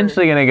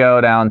potentially gonna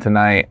go down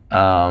tonight.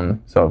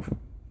 So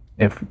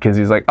because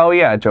he's like, oh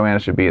yeah, Joanna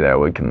should be there.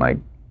 We can like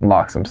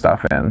lock some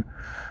stuff in. I'm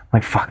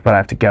like, fuck, but I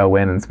have to go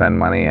in and spend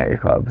money at your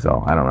club,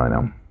 so I don't really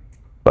know.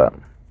 But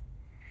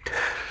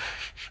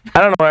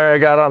I don't know where I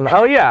got on.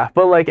 Oh yeah,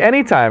 but like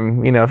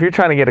anytime, you know, if you're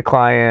trying to get a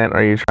client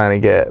or you're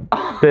trying to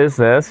get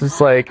business, it's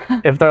like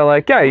if they're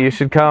like, yeah, you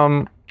should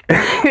come.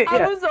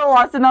 I was so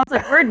lost, and I was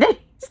like, where did he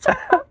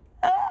start?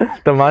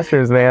 The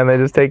mushrooms, man,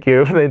 they take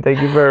you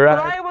for a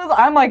ride.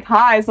 I'm like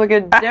high, it's like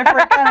a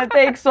different kind of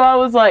thing. So I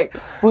was like,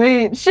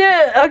 wait,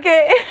 shit,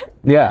 okay.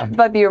 Yeah.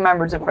 But the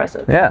remember's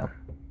impressive. Yeah.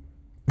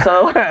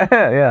 So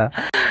yeah.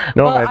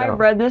 No, well, I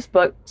read this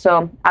book,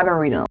 so I've been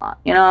reading a lot.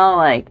 You know,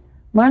 like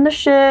learn the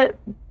shit,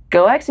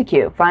 go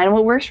execute, find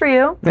what works for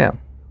you. Yeah.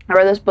 I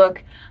read this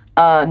book,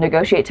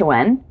 Negotiate to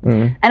Win,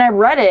 Mm-hmm. and I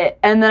read it,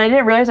 and then I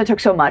didn't realize it took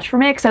so much for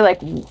me because I like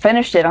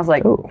finished it. And I was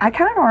like, Ooh. I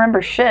kind of don't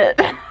remember shit.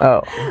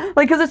 Oh.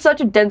 Like, because it's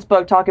such a dense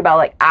book talking about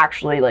like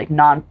actually like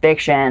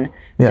nonfiction,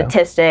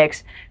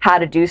 statistics, how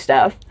to do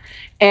stuff.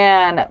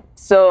 And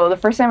so the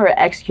first time I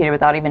executed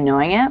without even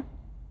knowing it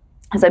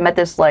is I met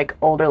this like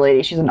older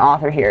lady. She's an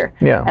author here.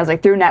 Yeah. I was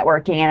like through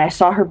networking, and I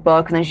saw her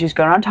book, and then she was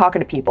going around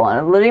talking to people,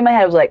 and literally in my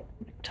head I was like,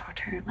 talk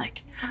to her.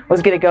 Like, I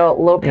was gonna go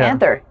Lil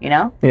Panther, you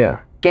know? Yeah.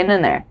 Getting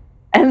in there.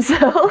 And so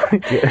Yeah,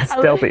 it's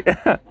stealthy.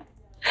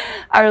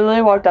 I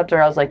literally walked up to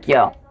her. I was like,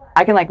 yo,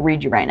 I can like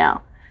read you right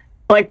now.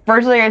 Like,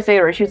 first thing I say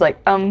to her, she's like,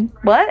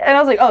 what? And I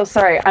was like, oh,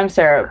 sorry, I'm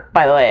Sarah,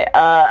 by the way.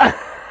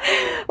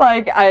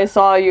 Like, I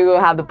saw you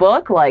have the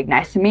book. Like,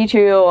 nice to meet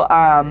you.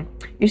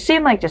 You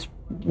seem like just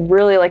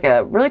really like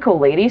a really cool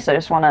lady. So I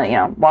just want to, you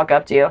know, walk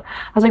up to you.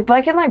 I was like, but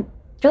I can like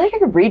feel like I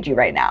could read you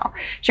right now.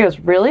 She goes,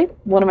 really?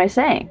 What am I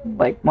saying?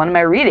 Like, what am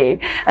I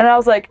reading? And I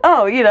was like,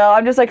 oh, you know,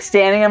 I'm just like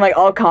standing. I'm like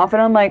all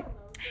confident. I'm like,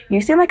 you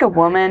seem like a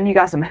woman. You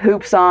got some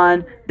hoops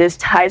on, this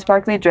tight,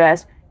 sparkly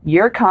dress.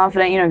 You're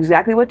confident. You know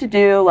exactly what to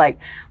do. Like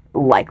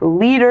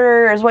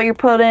leader is what you're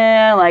put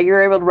in. Like,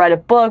 you're able to write a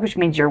book, which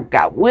means you've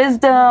got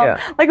wisdom.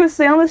 Yeah. Like, I was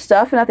saying all this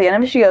stuff, and at the end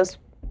of it, she goes,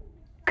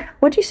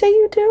 what'd you say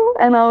you do?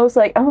 And I was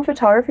like, I'm a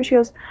photographer. She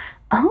goes,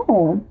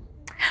 oh.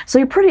 So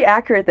you're pretty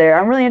accurate there.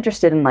 I'm really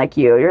interested in like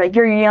you. You're like,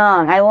 you're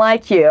young. I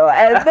like you.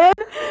 And then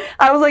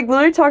I was like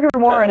literally talking to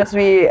her more, and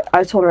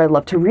I told her I'd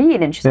love to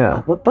read, and she's like,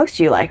 oh, what books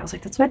do you like? I was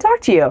like, that's why I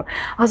talked to you.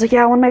 I was like,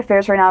 yeah, one of my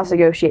favorites right now is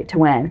Negotiate to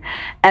Win.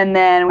 And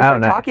then we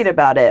started talking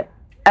about it.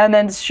 And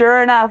then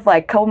sure enough,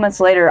 like a couple months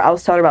later, I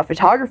was talking about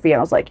photography, and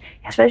I was like,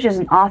 especially as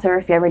an author,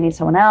 if you ever need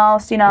someone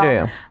else, you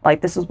know,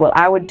 like this is what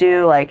I would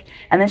do. Like,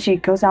 and then she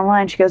goes down the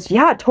line, she goes,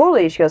 yeah,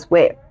 totally. She goes,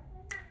 wait,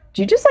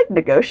 did you just like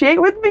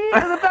negotiate with me?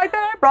 And the fact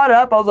that I brought it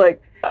up, I was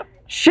like,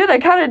 shit, I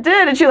kind of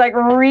did. And she like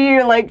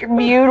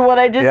mewed what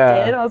I just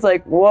did. I was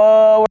like,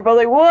 whoa. We're both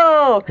like,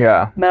 whoa.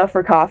 Yeah. Met her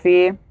for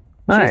coffee.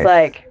 Nice. She's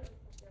like,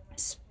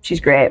 she's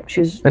great.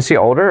 Is she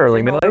older or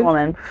like middle aged?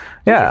 Woman.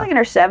 Yeah. She's like in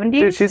her 70s.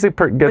 Dude, she's a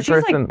good but she's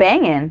person. Like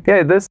banging.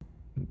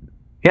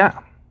 Yeah.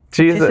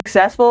 She's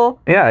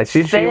successful. Yeah,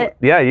 she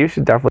yeah, you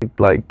should definitely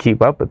like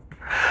keep up with.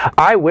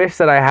 I wish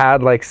that I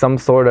had like some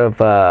sort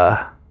of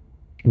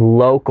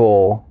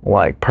local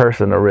like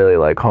person to really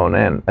like hone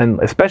in, and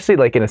especially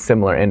like in a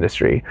similar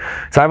industry.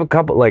 So I have a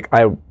couple, like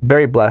I'm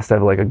very blessed to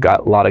have like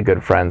a lot of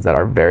good friends that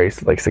are very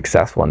like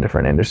successful in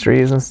different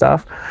industries and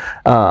stuff,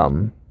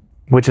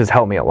 which has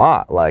helped me a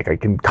lot. Like I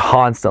can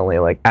constantly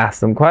like ask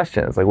them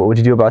questions like, what would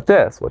you do about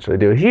this? What should I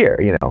do here?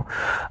 You know,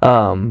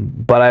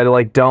 but I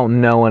like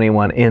don't know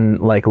anyone in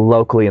like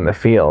locally in the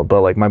field, but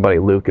like my buddy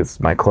Luke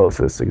is my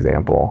closest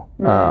example.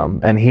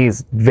 And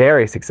he's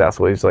very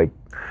successful. He's like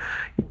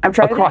I'm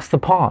trying across the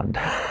pond.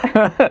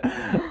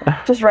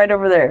 Just right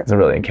over there. It's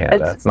really in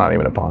Canada. It's not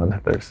even a pond.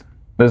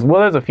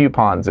 There's a few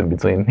ponds in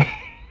between.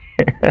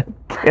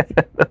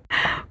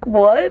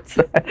 What?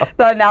 The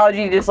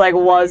analogy just like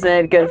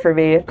wasn't good for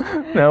me.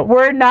 No.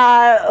 We're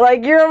not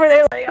like, you're over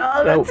there like,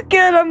 oh, that's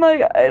good. I'm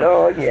like, I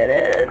don't get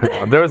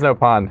it. There was no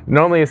pond.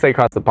 Normally you say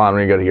across the pond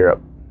when you go to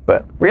Europe,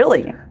 but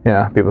really?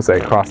 Yeah, people say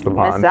across the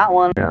pond. Missed that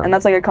one. Yeah. And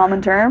that's like a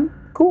common term?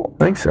 Cool.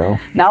 I think so.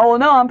 Now we'll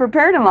know. I'm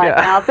prepared in life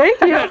now. Thank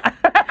you.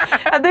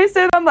 And they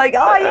said, I'm like,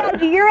 oh yeah,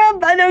 to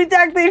Europe. I know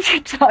exactly what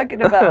you're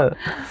talking about.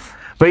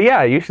 But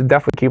yeah, you should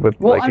definitely keep with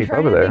well, like I'm keep trying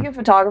over to there. think of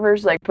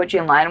photographers like put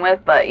you in line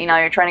with, but you know,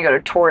 you're trying to go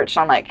to Torch,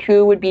 so I'm like,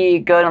 who would be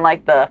good in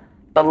like the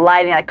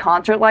lighting, like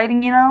concert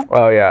lighting, you know?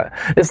 Oh yeah.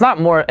 It's not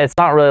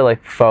really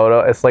like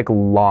photo, it's like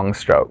long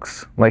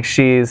strokes. Like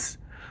she's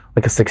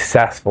like a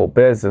successful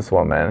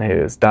businesswoman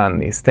who's done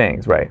these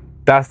things, right?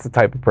 That's the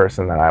type of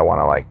person that I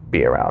want to like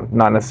be around.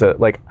 Not necessarily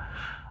like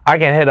I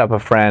can hit up a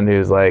friend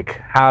who's like,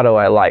 how do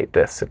I light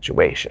this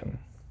situation?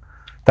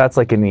 That's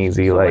like an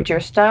easy So like. what's your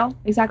style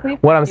exactly?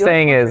 What I'm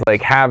saying is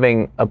like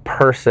having a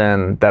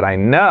person that I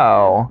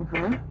know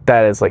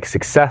that is like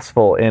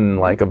successful in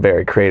like a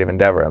very creative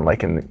endeavor and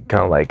like can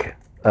kind of like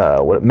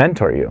would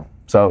mentor you.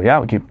 So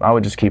yeah, I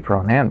would just keep her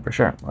on hand for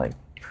sure. Like.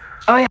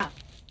 Oh yeah.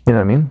 You know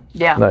what I mean?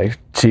 Yeah. Like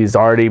she's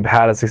already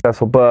had a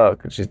successful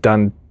book. She's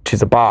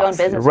a boss.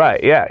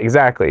 Right. Yeah.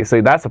 Exactly.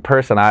 So that's a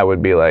person I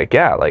would be like,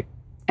 yeah, like.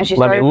 And she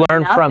let me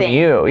learn from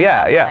you.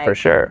 Yeah, like, for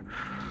sure.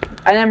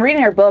 And I'm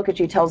reading her book, and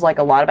she tells like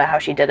a lot about how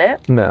she did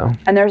it. No.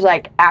 And there's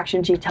like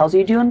action she tells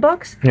you to do in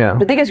books. Yeah.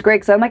 But I think it's great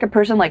because I'm like a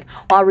person like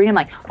while I read, I'm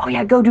like, oh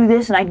yeah, go do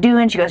this, and I do.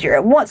 And she goes, you're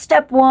at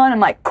step one. I'm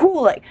like,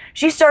 cool. Like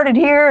she started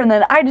here, and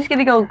then I just get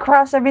to go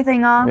cross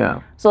everything off.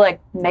 Yeah. So like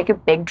make a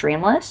big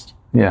dream list.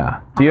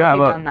 Yeah. Do you have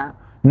You've done that.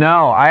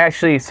 No, I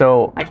actually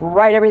Like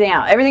write everything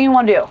out, everything you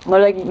want to do.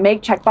 Like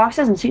make check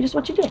boxes and see just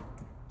what you do.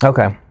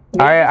 Okay.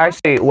 I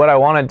actually, what I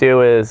want to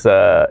do is,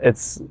 I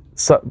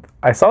saw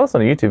this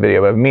on a YouTube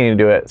video, but I'm meaning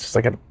to do it. It's just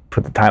like I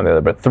put the time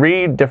together. But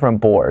 3 different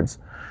boards.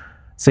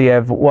 So you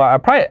have,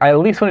 I at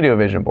least want to do a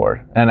vision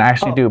board and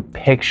actually do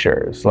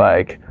pictures,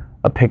 like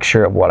a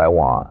picture of what I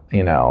want,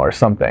 or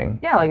something.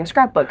 Yeah, like a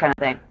scrapbook kind of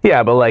thing.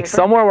 Yeah, but like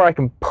somewhere where I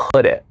can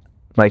put it,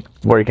 like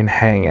where you can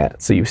hang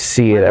it, so you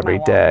see it every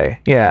day.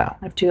 Yeah.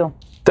 I have 2.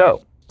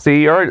 Dope.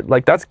 See, you're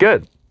like that's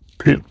good.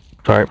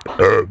 Sorry.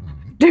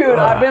 Dude,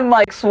 I've been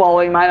like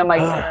swallowing mine. I'm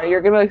like,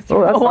 you're gonna like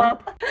throw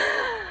up.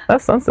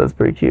 That sunset's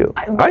pretty cute.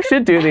 I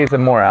should do these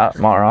more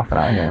often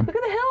out here. Look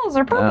at the hills.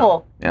 They're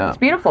purple. Yeah. It's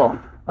beautiful.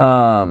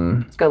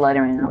 It's good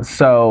lighting right now.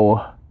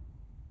 So,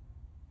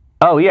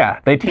 oh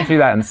yeah, they teach you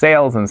that in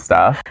sales and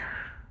stuff.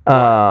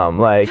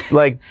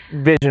 Like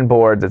vision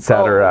boards,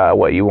 etc.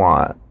 What you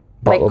want.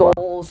 Blah, like blah, blah.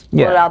 goals. Put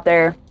it out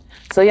there.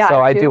 So yeah.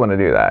 So I do want to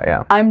do that.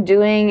 Yeah. I'm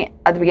doing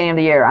at the beginning of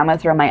the year. I'm gonna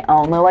throw my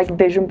own little like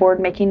vision board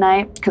making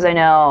night because I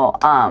know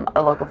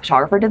a local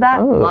photographer did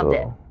that. Ooh, Loved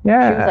it.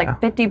 Yeah. She was like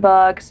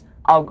 $50.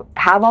 I'll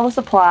have all the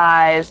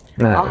supplies.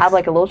 Nice. I'll have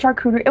like a little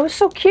charcuterie. It was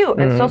so cute.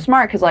 It's so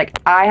smart because like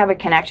I have a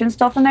connection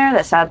still from there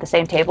that sat at the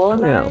same table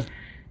as me.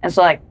 And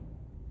so like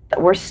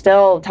we're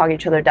still talking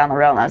to each other down the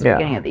road. And that was the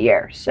beginning of the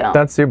year. So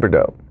that's super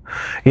dope.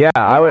 Yeah,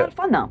 I would. A lot of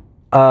fun though.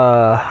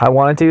 I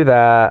want to do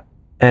that.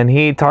 And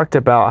he talked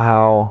about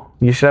how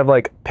you should have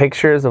like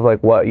pictures of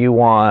like what you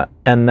want,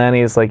 and then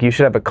he's like you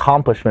should have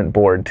accomplishment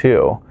board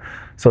too.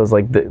 So it's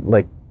like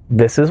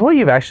this is what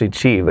you've actually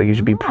achieved. Like you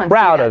should be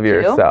proud of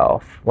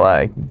yourself.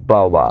 Like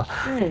blah blah.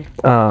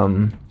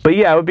 But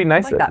yeah, it would be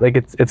nice. Like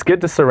it's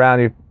good to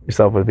surround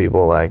yourself with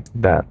people like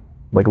that,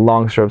 like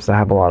long strokes that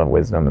have a lot of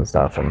wisdom and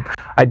stuff. And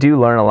I do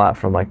learn a lot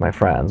from like my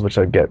friends, which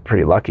I get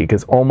pretty lucky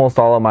because almost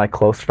all of my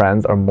close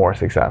friends are more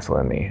successful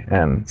than me,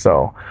 and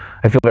so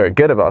I feel very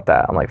good about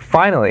that. I'm like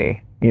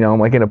finally, I'm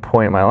like in a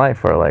point in my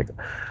life where like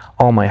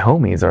all my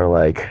homies are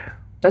like.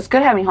 That's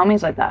good having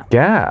homies like that.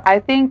 Yeah. I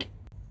think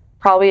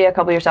probably a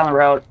couple years down the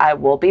road, I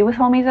will be with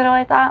homies that are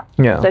like that.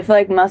 Yeah. So I feel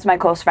like most of my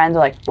close friends are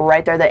like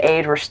right there, the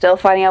age. We're still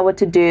finding out what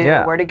to do,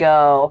 where to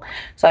go.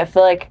 So I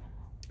feel like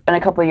in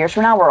a couple of years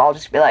from now, we're all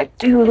just be like,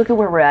 dude, look at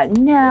where we're at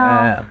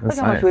now. Yeah, look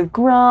how much we've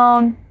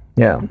grown.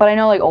 Yeah. But I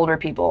know like older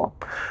people.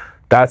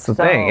 That's the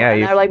thing. Yeah.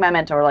 And they're like my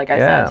mentor, like I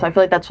said. So I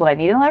feel like that's what I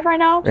need in life right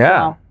now.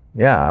 Yeah. So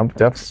yeah.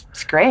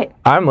 it's great.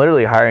 I'm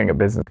literally hiring a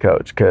business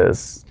coach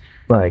because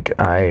like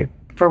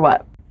For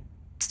what?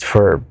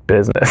 For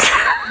business.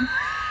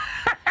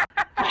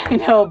 I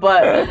know,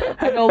 but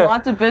I know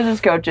lots of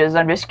business coaches.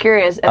 I'm just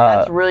curious if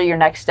that's really your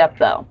next step,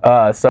 though.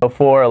 So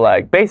for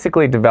like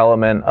basically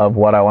development of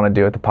what I want to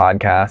do with the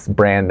podcast,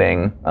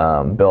 branding,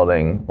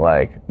 building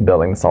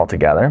this all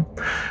together,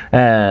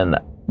 and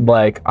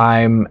like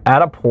I'm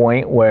at a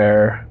point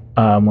where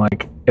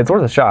like it's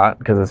worth a shot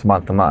because it's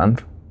month to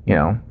month,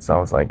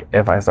 So it's like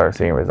if I start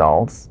seeing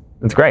results,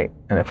 it's great,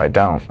 and if I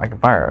don't, I can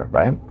fire her,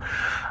 right?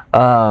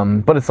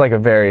 But it's like a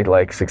very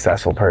like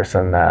successful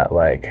person that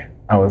like.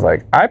 I was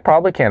like, I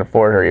probably can't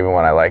afford her even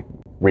when I like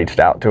reached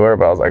out to her,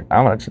 but I was like,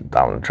 I'm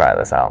gonna try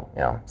this out,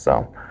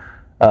 So,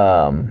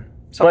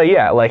 but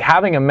yeah, like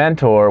having a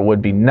mentor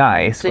would be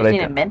nice. So you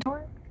need a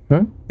mentor?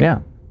 Yeah.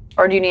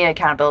 Or do you need an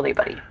accountability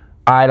buddy?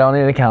 I don't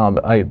need an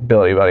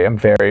accountability buddy. I'm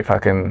very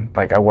fucking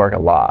like I work a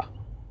lot.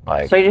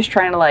 Like. So you're just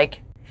trying to like.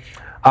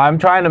 I'm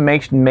trying to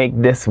make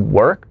this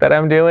work that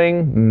I'm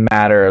doing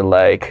matter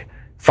like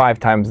 5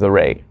 times the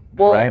rate,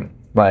 right?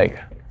 Like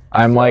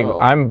I'm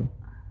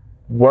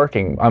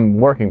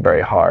working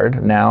very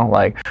hard now.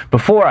 Like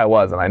before I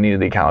wasn't, I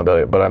needed the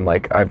accountability, but I'm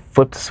like, I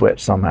flipped a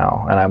switch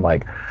somehow. And I'm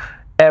like,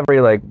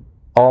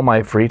 all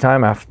my free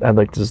time, I had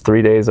like just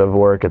 3 days of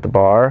work at the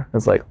bar.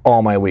 It's like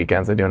all my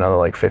weekends, I do another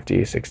like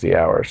 50, 60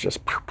 hours. Just.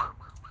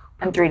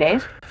 In 3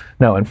 days?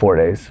 No, in 4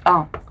 days.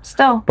 Oh,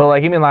 still. But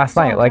like even last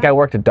night, like I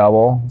worked a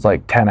double. It's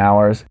like 10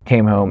 hours,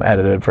 came home,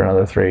 edited for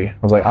another 3. I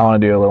was like, I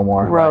want to do a little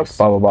more. Gross.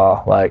 Like, blah,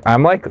 blah, blah. Like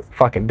I'm like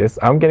fucking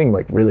I'm getting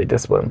like really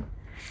disciplined.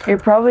 You're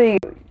probably,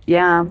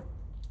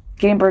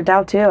 getting burnt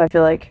out too, I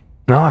feel like.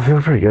 No, I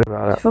feel pretty good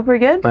about it. You feel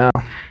pretty good? Yeah.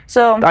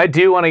 So. I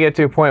do want to get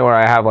to a point where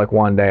I have like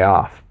 1 day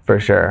off for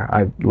sure.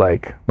 I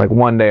like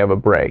 1 day of a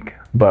break.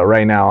 But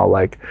right now,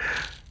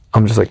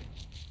 I'm just like,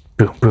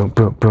 boom, boom,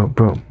 boom, boom,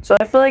 boom. So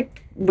I feel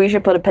like we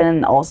should put a pin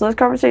in also this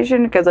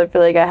conversation because I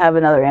feel like I have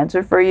another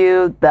answer for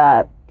you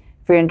that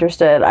if you're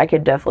interested, I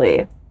could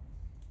definitely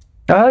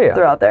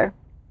throw out there.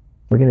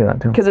 We can do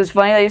that too. Because it's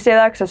funny that you say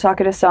that because I was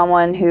talking to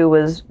someone who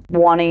was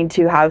wanting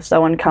to have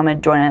someone come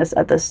and join us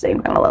at the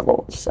same kind of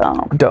level.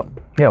 So dope.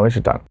 Yeah, we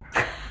should talk.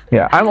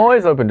 Yeah, I'm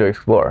always open to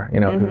explore.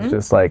 It's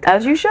just like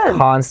as you should.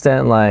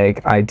 Constant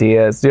like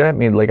ideas. Do you know what I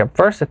mean? Like at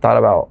first I thought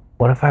about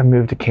what if I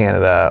moved to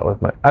Canada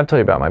with my, I'll tell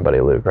you about my buddy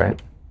Luke, right?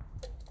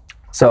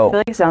 So I feel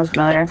like it sounds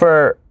familiar.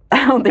 for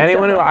I don't think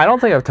anyone so. who, I don't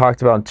think I've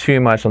talked about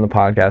too much on the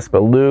podcast,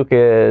 but Luke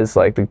is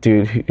like the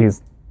dude,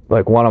 he's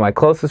like one of my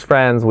closest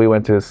friends. We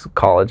went to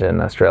college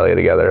in Australia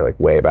together, like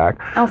way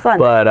back. Oh, fun.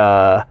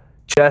 But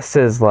Jess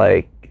is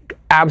like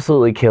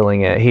absolutely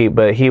killing it.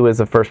 But he was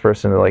the first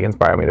person to like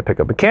inspire me to pick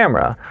up a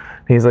camera.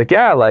 He's like,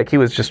 yeah, like he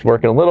was just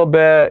working a little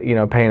bit, you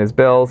know, paying his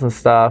bills and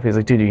stuff. He's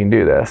like, dude, you can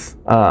do this.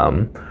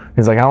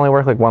 He's like, I only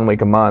work like 1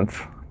 week a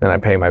month, and I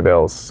pay my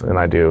bills, and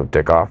I do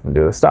dick off and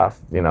do the stuff,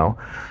 you know.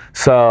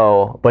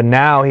 So, but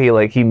now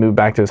he moved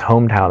back to his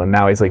hometown, and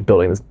now he's like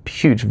building this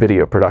huge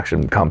video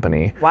production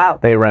company. Wow.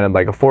 They rented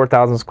like a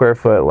 4,000 square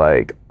foot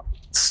like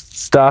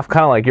stuff,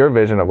 kind of like your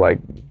vision of like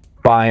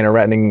buying or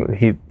renting.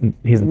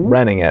 He's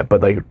renting it,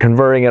 but like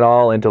converting it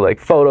all into like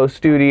photo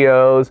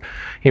studios.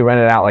 He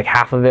rented out like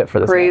half of it for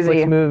this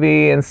Netflix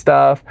movie and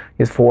stuff.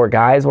 He has 4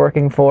 guys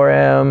working for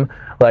him.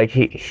 Like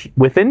he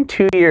within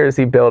 2 years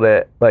he built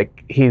it.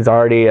 Like he's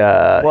already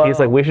he's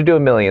like, we should do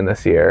 $1 million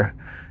this year.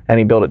 And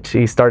he built it.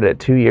 He started it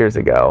 2 years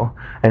ago,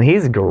 and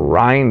he's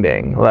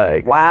grinding.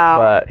 Like, wow.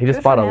 But he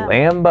just bought a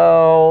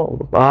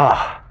Lambo.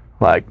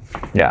 Like,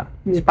 yeah.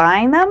 He's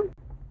buying them?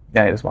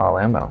 Yeah, he just bought a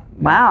Lambo.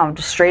 Wow,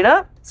 just straight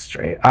up?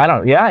 Straight. I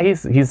don't. Yeah, he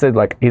said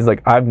like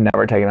I've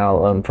never taken out a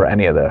loan for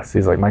any of this.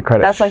 He's like, my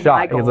credit's like shot.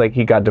 Michael. He's like,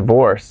 he got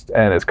divorced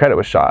and his credit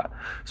was shot.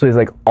 So he's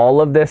like,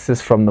 all of this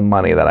is from the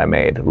money that I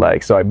made.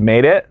 Like, so I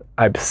made it,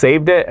 I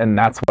saved it, and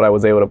that's what I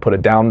was able to put a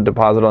down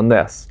deposit on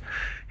this.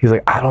 He's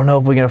like, I don't know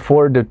if we can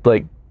afford to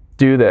like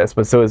do this,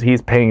 but so is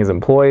he's paying his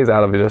employees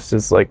out of just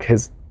his like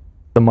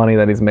the money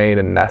that he's made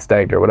in nest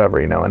egg or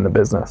whatever, you know, in the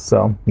business.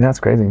 So yeah, it's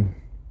crazy.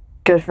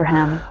 Good for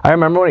him. I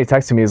remember when he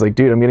texted me, he's like,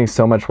 dude, I'm getting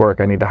so much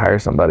work, I need to hire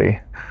somebody.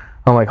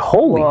 I'm like,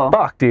 holy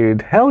fuck,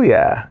 dude, hell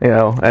yeah, you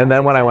know. And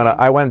then when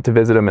I went to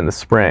visit him in the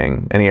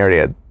spring, and he already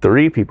had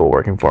 3 people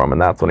working for him,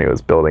 and that's when he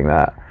was building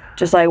that.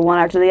 Just like one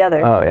after the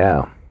other. Oh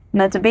yeah.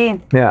 Meant to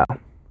be. Yeah.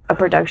 A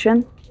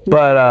production.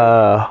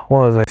 But what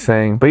was I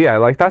saying? But yeah,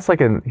 like that's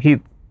like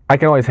I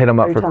can always hit him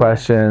up for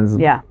questions,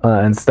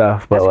 and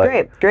stuff. But that's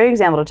like, great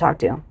example to talk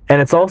to. And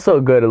it's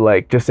also good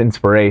like just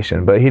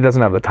inspiration. But he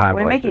doesn't have the time.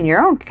 We're making your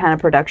own kind of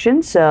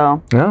production,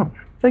 so no,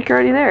 I feel like you're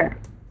already there.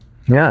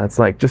 Yeah, it's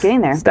like just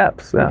getting there.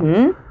 Steps. Yeah.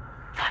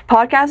 Mm-hmm.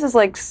 Podcast is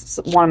like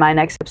one of my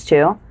next steps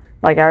too.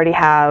 Like I already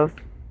have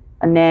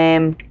a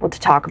name, what to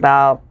talk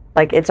about.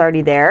 Like it's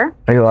already there.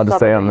 Are you allowed to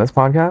say on this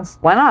podcast?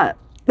 Why not?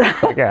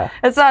 Yeah.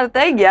 It's not a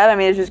thing yet. I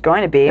mean, it's just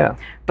going to be. Yeah.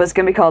 But it's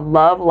going to be called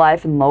Love,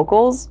 Life, and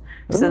Locals.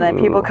 So then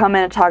people come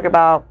in and talk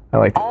about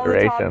all the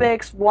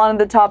topics, one of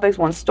the topics,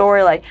 one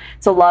story. Like,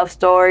 it's a love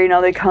story, you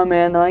know, they come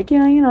in, they're like,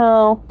 yeah, you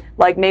know,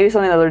 like maybe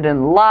something that they're doing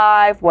in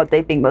life, what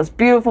they think most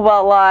beautiful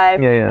about life.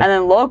 Yeah. And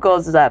then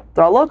locals is that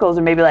they're all locals,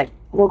 or maybe like,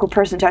 local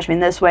person touched me in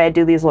this way, I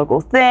do these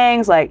local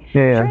things, like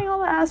sharing all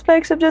the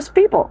aspects of just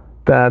people.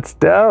 That's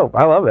dope.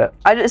 I love it.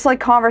 It's like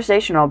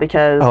conversational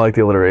because... I like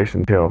the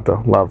alliteration too, the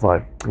Love,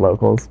 Life,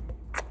 Locals.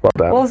 Love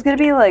that. Well, it's going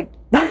to be like...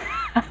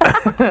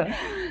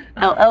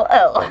 LLL.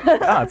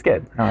 Oh, it's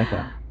good. I like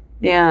that.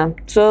 Yeah.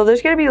 So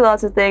there's going to be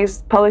lots of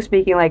things. Public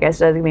speaking, like I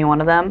said, is going to be one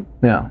of them.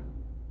 Yeah.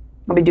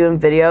 I'll be doing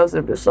videos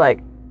and I'm just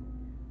like,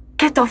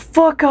 get the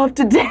fuck up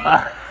today.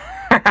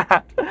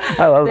 I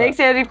love Thanks,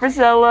 Andy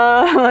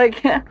Frisella.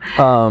 Like,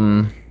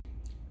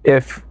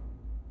 if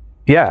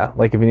you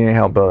need any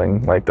help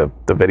building like the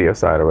video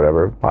side or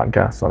whatever,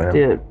 podcast, let me know.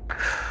 Dude,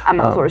 I'm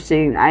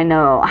outsourcing. I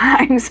know.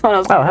 Hiring someone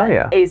else. Oh, hell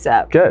yeah.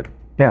 ASAP. Good.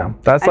 Yeah.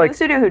 That's I know a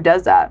studio who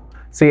does that.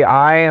 See,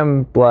 I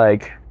am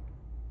like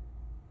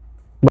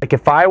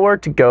if I were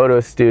to go to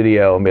a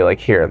studio and be like,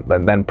 here,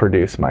 then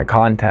produce my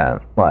content,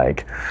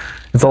 like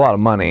it's a lot of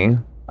money.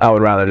 I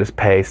would rather just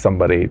pay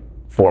somebody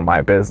for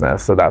my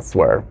business. So that's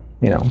where,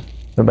 you know,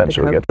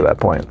 eventually we get to that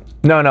point.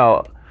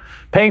 No.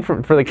 Paying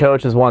for the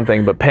coach is one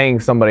thing, but paying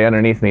somebody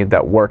underneath me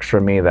that works for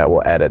me that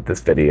will edit this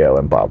video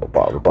and blah, blah,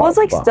 blah, blah, blah. Well, it's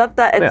like stuff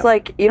that it's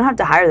like, you don't have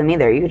to hire them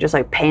either. You could just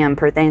like pay them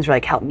per things for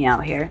like, help me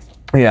out here.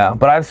 Yeah,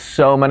 but I have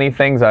so many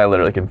things I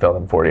literally can fill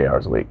in 48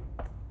 hours a week.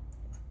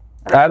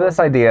 I have this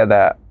idea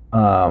that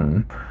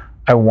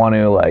I want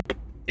to like,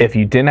 if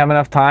you didn't have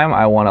enough time,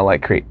 I want to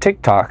like create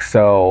TikToks,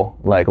 so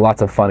like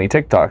lots of funny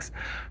TikToks.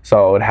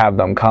 So I would have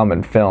them come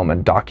and film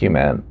and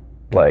document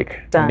like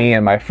me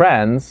and my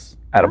friends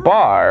at a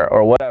bar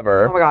or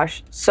whatever. Oh my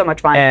gosh, so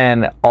much fun.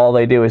 And all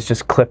they do is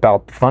just clip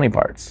out the funny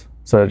parts.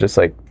 So just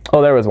like,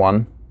 oh, there was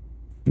one.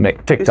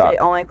 Make TikTok. You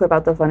say only clip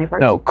out the funny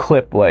parts? No,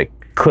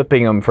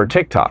 clipping them for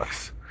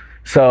TikToks.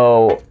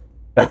 So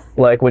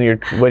like when you're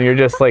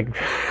just like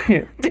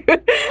dude,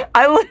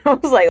 I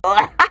was like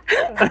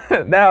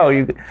no,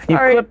 you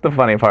clip the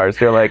funny parts.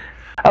 You're like,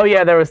 oh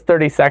yeah, there was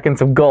 30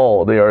 seconds of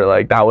gold, or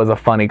like that was a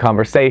funny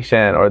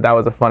conversation, or that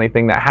was a funny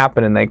thing that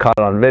happened and they caught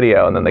it on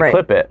video and then they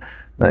clip it.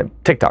 And then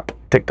TikTok.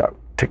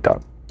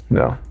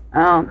 No.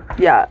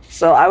 Yeah.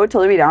 So I would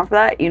totally be down for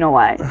that. You know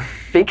why?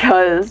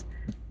 Because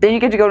then you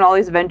get to go on all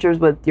these adventures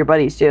with your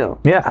buddies too.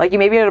 Yeah. Like you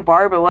may be at a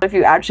bar, but what if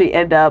you actually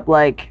end up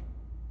like,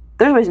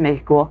 there's ways to make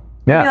it cool.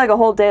 Yeah. Maybe like a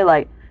whole day,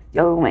 like,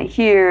 yo, we went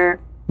here.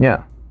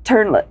 Yeah.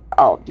 turn lit.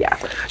 Oh, yeah.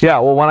 Yeah,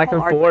 well, when I can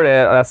afford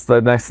it, that's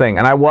the next thing.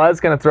 And I was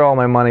going to throw all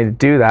my money to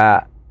do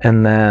that,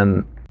 and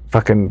then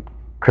fucking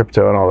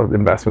crypto and all the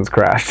investments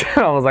crashed.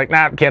 I was like,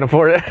 nah, can't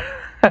afford it.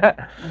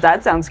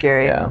 That sounds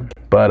scary. Yeah,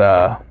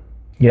 but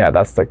yeah,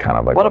 that's the kind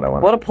of like what I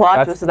want. What a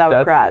plot twist that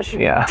would crash.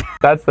 Yeah,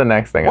 that's the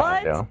next thing I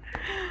want to do.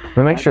 Let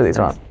me make sure these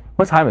are on.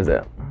 What time is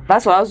it?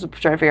 That's what I was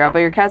trying to figure out, but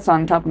your cat's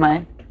on top of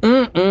my...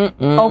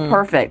 Oh,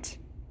 perfect.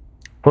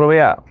 What are we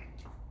at?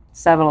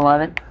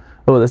 7-Eleven.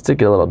 Oh, this did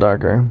get a little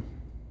darker.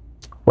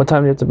 What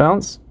time do you have to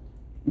bounce?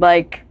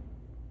 Like,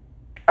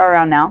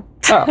 around now.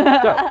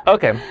 Oh,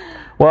 okay.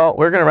 Well,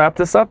 we're gonna wrap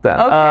this up then.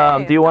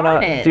 Okay, do you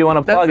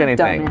wanna plug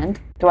anything?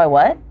 Do I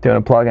what? Do you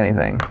wanna plug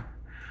anything?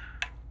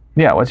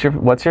 Yeah. What's your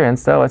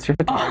Insta? What's your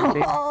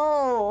photography?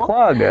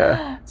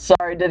 Plug.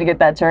 Sorry, didn't get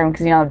that term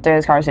because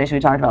today's conversation we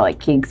talked about like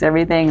kinks,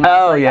 everything. And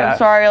Oh like, yeah. I'm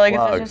sorry, like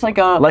Plug. it's just like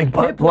a like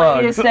butt hip way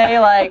to plugs. say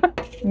like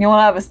you want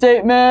to have a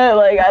statement.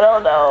 Like I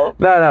don't know.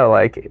 No.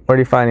 Like, where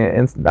do you find it?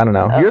 I don't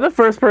know. You're the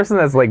first person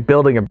that's like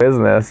building a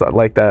business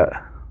like that.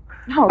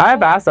 No,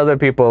 I've asked other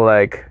people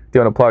like, do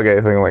you want to plug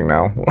anything? I'm like,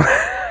 no.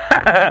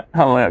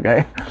 I'm like,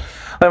 okay.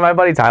 Like my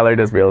buddy Tyler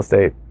does real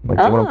estate. Like,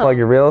 do you want to plug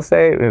your real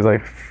estate? And he was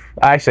like,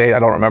 actually, I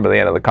don't remember the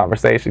end of the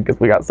conversation because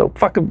we got so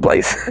fucking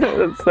wasted.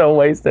 It's so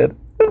wasted.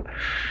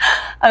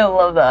 I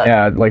love that.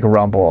 Yeah, like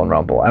Rumble.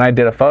 And I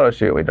did a photo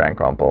shoot. We drank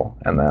Rumble.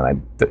 And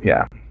then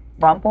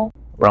Rumple?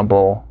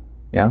 Rumble.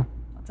 Yeah.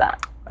 What's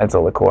that? It's a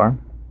liqueur.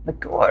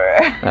 Liqueur.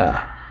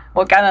 Yeah.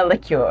 What kind of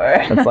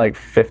liqueur? It's like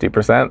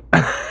 50%.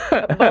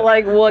 But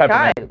like what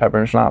kind?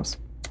 Peppermint schnapps.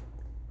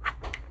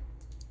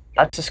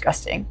 That's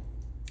disgusting.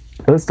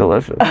 It was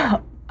delicious.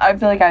 I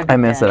feel like I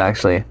miss it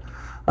actually.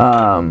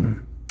 Yeah.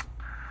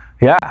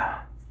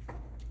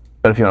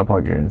 But if you want to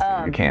plug your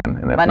Insta, you can.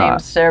 And if My not,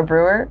 name's Sarah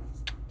Brewer.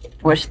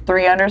 With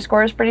 3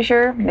 underscores, pretty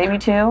sure. Maybe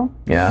 2.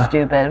 Yeah.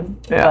 Stupid.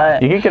 Yeah.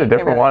 But You can get a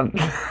different one.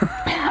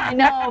 I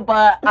know,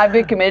 but I've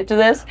been committed to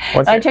this.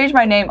 What's I your- change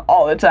my name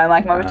all the time.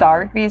 Like my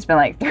photography, it's been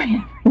like 3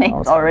 different names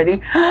Awesome.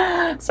 already.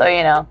 So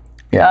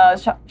Yeah.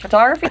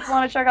 Photography. If you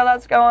want to check out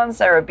that's going,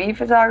 Sarah B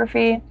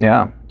Photography.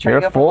 Yeah. Try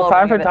You're to a go for a little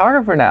full-time bit of it.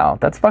 photographer now.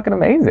 That's fucking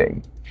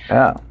amazing.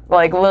 Yeah.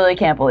 Like literally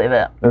can't believe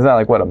it. Is that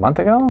like what, a month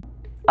ago?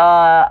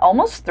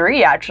 Almost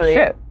 3 actually.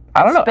 Shit.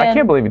 I don't know. I been-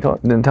 can't believe you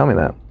didn't tell me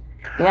that.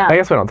 Yeah. I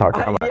guess we don't talk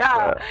that much.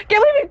 Yeah.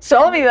 Can't believe you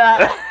told me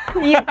that.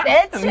 You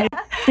bitch.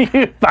 But-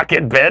 You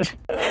fucking bitch.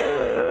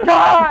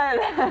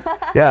 God.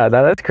 Yeah,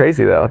 that's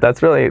crazy though.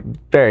 That's really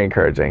very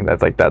encouraging.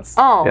 That's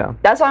Oh, yeah.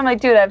 that's why I'm like,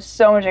 dude, I have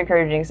so much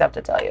encouraging stuff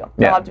to tell you.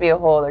 Yeah. It'll have to be a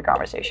whole other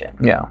conversation.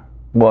 Yeah.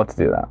 We'll have to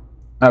do that.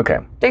 Okay.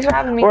 Thanks for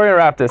having me. We're gonna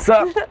wrap this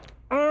up.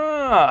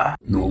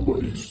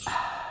 Nobody's